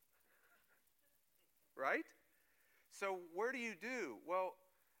here, right? So where do? Well,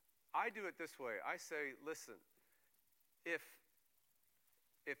 I do it this way. I say, listen, if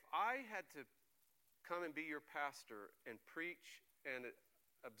I had to come and be your pastor and preach and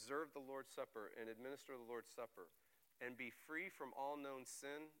observe the Lord's Supper and administer the Lord's Supper and be free from all known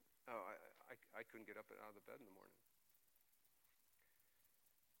sin, I couldn't get up out of the bed in the morning.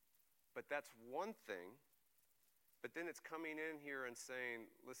 But that's one thing. But then it's coming in here and saying,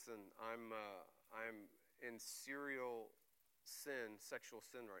 listen, I'm in serial sin, sexual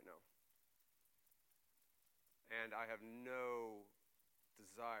sin right now. And I have no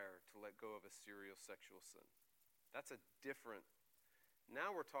desire to let go of a serial sexual sin. That's a different.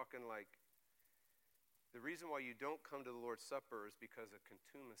 Now we're talking like the reason why you don't come to the Lord's Supper is because of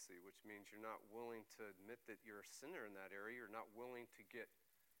contumacy, which means you're not willing to admit that you're a sinner in that area. You're not willing to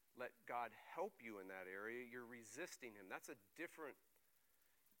let God help you in that area. You're resisting him. That's a different.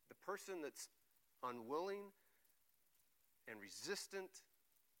 The person that's unwilling and resistant,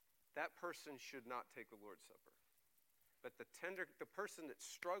 that person should not take the Lord's Supper. But the person that's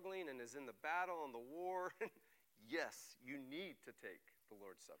struggling and is in the battle and the war, yes, you need to take the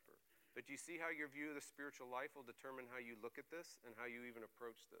Lord's Supper. But do you see how your view of the spiritual life will determine how you look at this and how you even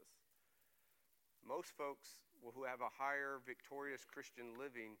approach this? Most folks who have a higher victorious Christian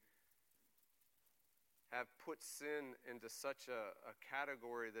living have put sin into such a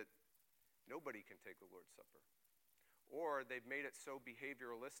category that nobody can take the Lord's Supper. Or they've made it so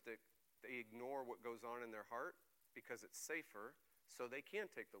behavioralistic, they ignore what goes on in their heart because it's safer, so they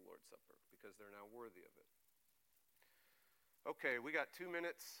can take the Lord's Supper because they're now worthy of it. Okay, we got 2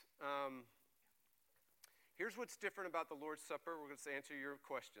 minutes. Here's what's different about the Lord's Supper. We're going to answer your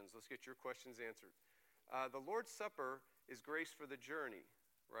questions. Let's get your questions answered. The Lord's Supper is grace for the journey,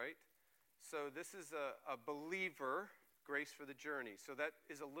 right? So this is a believer, grace for the journey. So that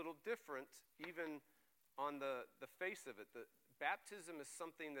is a little different even on the face of it. The baptism is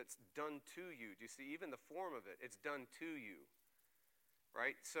something that's done to you. Do you see? Even the form of it, it's done to you,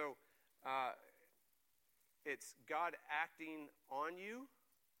 right? So it's God acting on you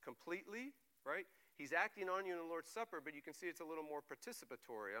completely, right? He's acting on you in the Lord's Supper, but you can see it's a little more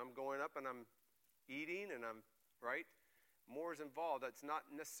participatory. I'm going up and I'm eating and I'm, right? More is involved. That's not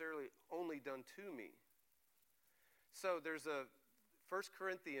necessarily only done to me. So there's 1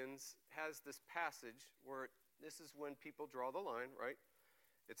 Corinthians has this passage where this is when people draw the line, right?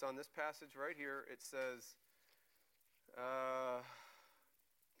 It's on this passage right here. It says,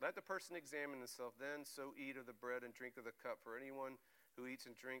 let the person examine himself, then so eat of the bread and drink of the cup. For anyone who eats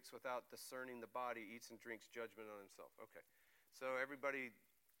and drinks without discerning the body eats and drinks judgment on himself. Okay, so everybody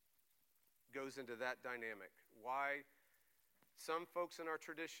goes into that dynamic. Why? Some folks in our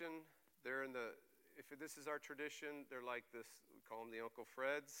tradition, if this is our tradition, they're like this, we call them the Uncle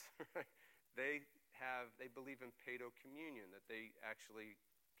Freds, right? They believe in pedo communion, that they actually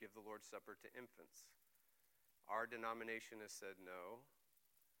give the Lord's Supper to infants. Our denomination has said no.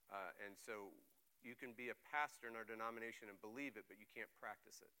 And so you can be a pastor in our denomination and believe it, but you can't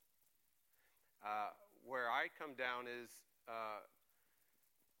practice it. Where I come down is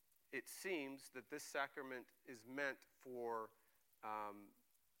it seems that this sacrament is meant for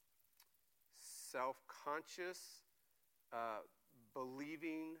self-conscious,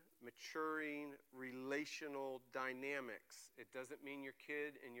 believing, maturing, relational dynamics. It doesn't mean your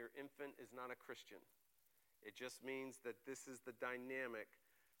kid and your infant is not a Christian. It just means that this is the dynamic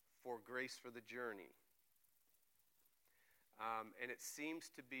for grace for the journey. And it seems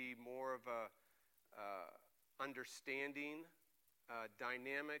to be more of a understanding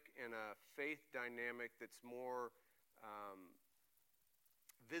dynamic and a faith dynamic that's more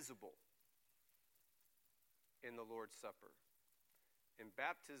visible in the Lord's Supper. In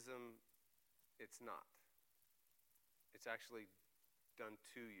baptism, it's not. It's actually done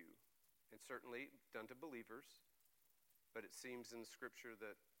to you, and certainly done to believers, but it seems in the Scripture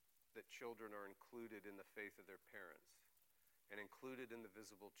that children are included in the faith of their parents and included in the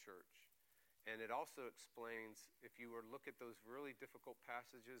visible church. And it also explains, if you were to look at those really difficult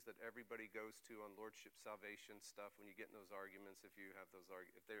passages that everybody goes to on lordship salvation stuff, when you get in those arguments, if those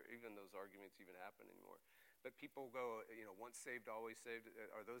arguments even happen anymore. But people go, once saved, always saved.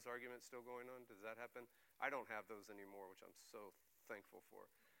 Are those arguments still going on? Does that happen? I don't have those anymore, which I'm so thankful for.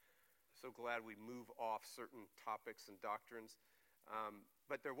 So glad we move off certain topics and doctrines.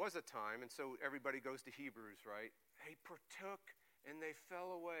 But there was a time, and so everybody goes to Hebrews, right? They partook and they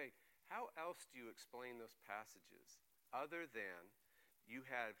fell away. How else do you explain those passages other than you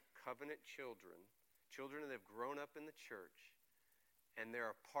have covenant children, children that have grown up in the church, and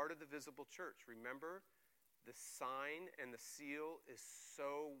they're a part of the visible church? Remember, the sign and the seal is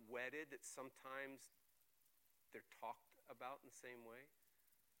so wedded that sometimes they're talked about in the same way.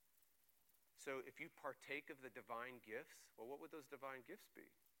 So if you partake of the divine gifts, well, what would those divine gifts be?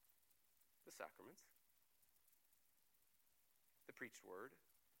 The sacraments, the preached word,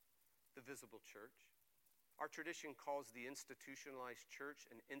 the visible church. Our tradition calls the institutionalized church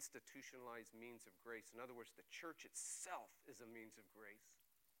an institutionalized means of grace. In other words, the church itself is a means of grace.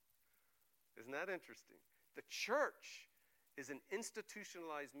 Isn't that interesting? The church is an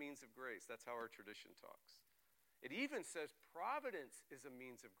institutionalized means of grace. That's how our tradition talks. It even says providence is a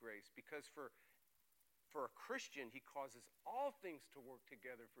means of grace because for a Christian, he causes all things to work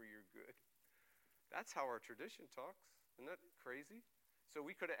together for your good. That's how our tradition talks. Isn't that crazy? So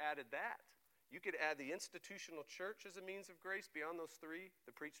we could have added that. You could add the institutional church as a means of grace beyond those three,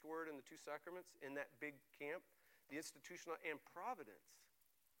 the preached word and the two sacraments, in that big camp. The institutional and providence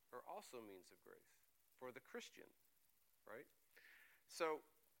are also means of grace for the Christian, right? So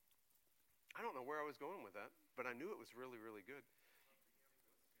I don't know where I was going with that, but I knew it was really, really good.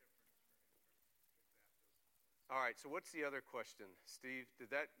 All right, so what's the other question? Steve,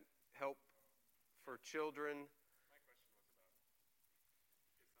 did that help for children? Yeah, that's good. Objective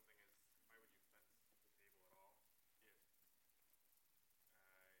happening in the sense that you don't receive anything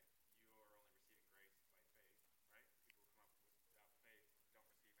if there's no grace. How do you bring, what judgment are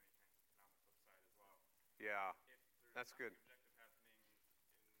you bringing on yourself?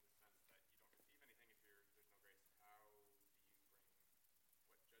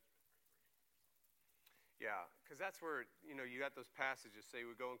 Yeah, because that's where, you got those passages, say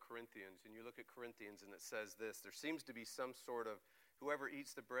we go in Corinthians, and you look at Corinthians, and it says this, there seems to be some sort of, whoever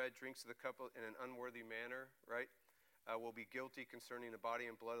eats the bread, drinks of the cup in an unworthy manner, right, will be guilty concerning the body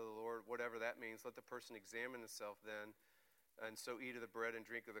and blood of the Lord, whatever that means. Let the person examine himself then, and so eat of the bread and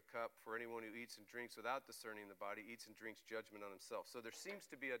drink of the cup. For anyone who eats and drinks without discerning the body eats and drinks judgment on himself. So there seems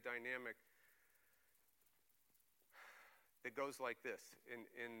to be a dynamic that goes like this.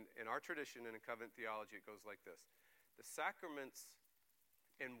 In our tradition and in covenant theology, it goes like this. The sacraments,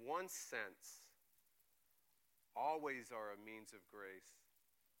 in one sense, always are a means of grace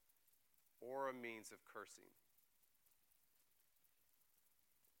or a means of cursing.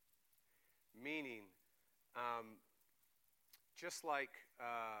 Meaning, just like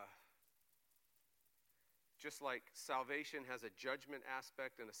salvation has a judgment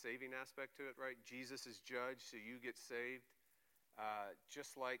aspect and a saving aspect to it, right? Jesus is judged, so you get saved.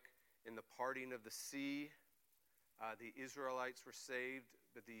 Just like in the parting of the sea, the Israelites were saved,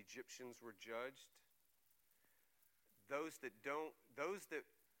 but the Egyptians were judged. I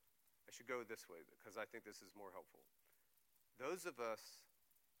should go this way because I think this is more helpful. Those of us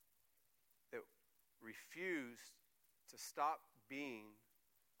that refuse to stop being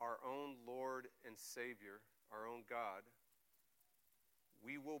our own Lord and Savior, our own God,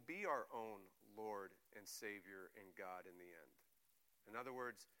 we will be our own Lord and Savior and God in the end. In other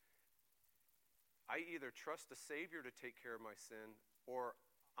words, I either trust a Savior to take care of my sin, or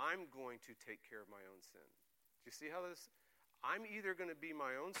I'm going to take care of my own sin. Do you see how this? I'm either going to be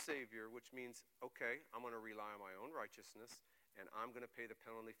my own Savior, which means, okay, I'm going to rely on my own righteousness, and I'm going to pay the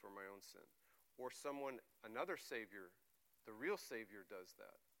penalty for my own sin. Or another Savior, the real Savior, does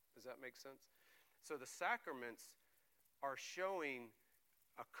that. Does that make sense? So the sacraments are showing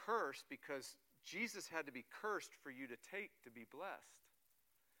a curse because Jesus had to be cursed for you to be blessed.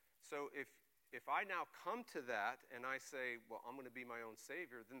 So if I now come to that and I say, well, I'm going to be my own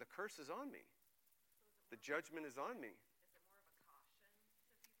Savior, then the curse is on me. The judgment is on me. Is it more of a caution to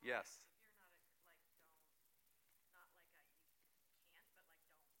people? Yes.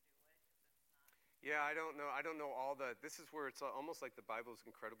 Yeah, I don't know. I don't know all the. This is where it's almost like the Bible is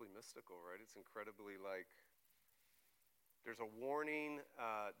incredibly mystical, right? It's incredibly like. There's a warning.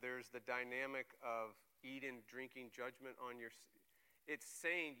 There's the dynamic of eating, drinking, judgment on your. It's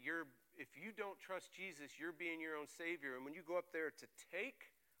saying if you don't trust Jesus, you're being your own Savior, and when you go up there to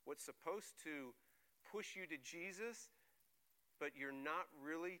take what's supposed to push you to Jesus, but you're not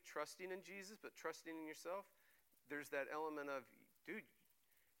really trusting in Jesus, but trusting in yourself. There's that element of, dude.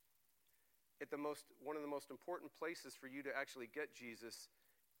 One of the most important places for you to actually get Jesus,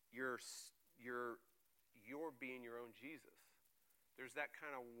 you're being your own Jesus. There's that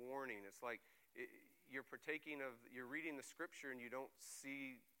kind of warning. It's like you're reading the Scripture and you don't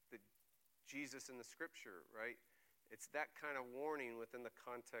see the Jesus in the Scripture, right? It's that kind of warning within the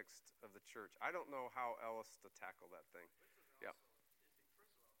context of the church. I don't know how else to tackle that thing. Yeah.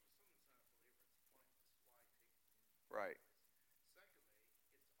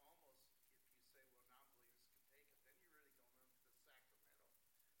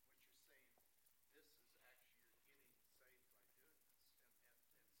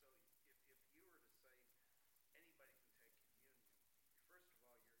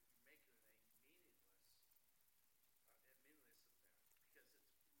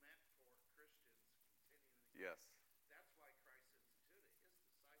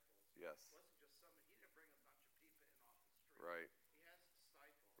 Yes. wasn't just some. He didn't bring a bunch of people in off the street. Right. He has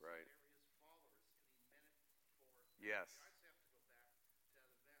disciples. Right. They were his followers, and he meant it for. Yes. You guys have to go back to that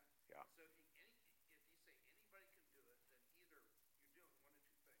event. Yeah. So if you say anybody can do it, then either you're doing one of two things: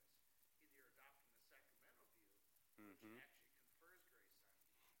 either you're adopting the Sacramento view, Mm-hmm. which actually confers grace on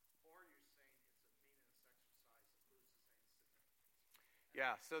you, or you're saying it's a meaningless exercise that loses any significance.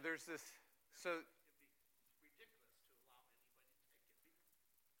 Yeah. So there's this. So. It'd be ridiculous to allow anybody to take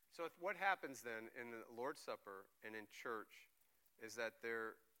it. So what happens then in the Lord's Supper and in church is that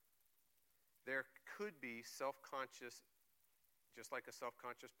there could be self-conscious, just like a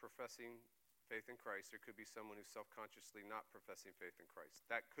self-conscious professing faith in Christ, there could be someone who's self-consciously not professing faith in Christ.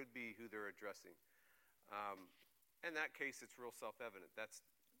 That could be who they're addressing. In that case, it's real self-evident. That's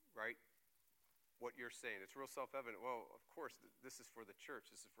right. What you're saying, it's real self-evident. Well, of course, this is for the church.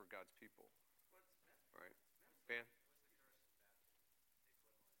 This is for God's people. Right. Ben?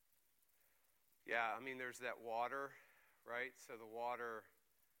 Yeah, I mean, there's that water, right? So the water,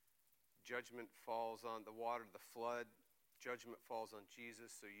 judgment falls on the water, the flood, judgment falls on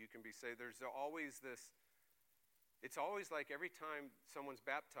Jesus, so you can be saved. There's always this, it's always like every time someone's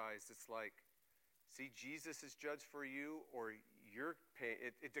baptized, it's like, see, Jesus is judged for you, or you're paying.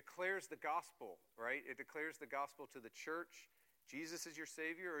 It declares the gospel, right? It declares the gospel to the church. Jesus is your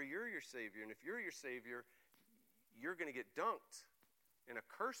Savior, or you're your Savior. And if you're your Savior, you're going to get dunked in a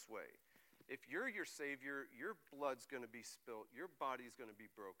curse way. If you're your Savior, your blood's going to be spilt. Your body's going to be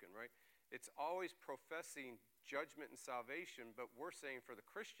broken, right? It's always professing judgment and salvation, but we're saying for the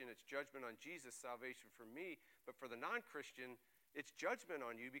Christian, it's judgment on Jesus, salvation for me. But for the non-Christian, it's judgment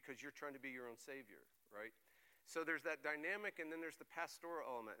on you because you're trying to be your own Savior, right? So there's that dynamic, and then there's the pastoral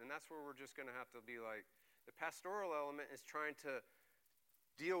element, and that's where we're just going to have to be like, the pastoral element is trying to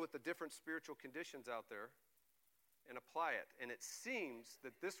deal with the different spiritual conditions out there and apply it. And it seems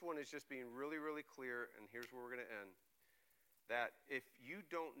that this one is just being really, really clear, and here's where we're going to end, that if you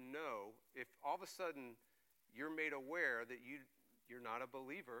don't know, if all of a sudden you're made aware that you're not a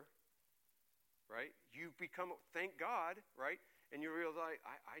believer, right? You become, thank God, right? And you realize,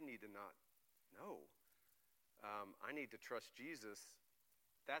 I need to not know. I need to trust Jesus.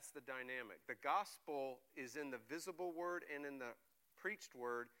 That's the dynamic. The gospel is in the visible word and in the preached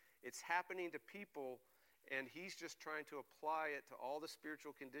word. It's happening to people, and he's just trying to apply it to all the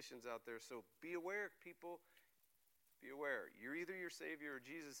spiritual conditions out there. So be aware, people. Be aware. You're either your Savior or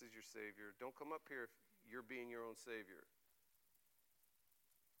Jesus is your Savior. Don't come up here if you're being your own Savior.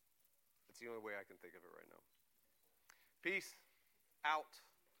 That's the only way I can think of it right now. Peace out,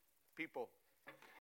 people.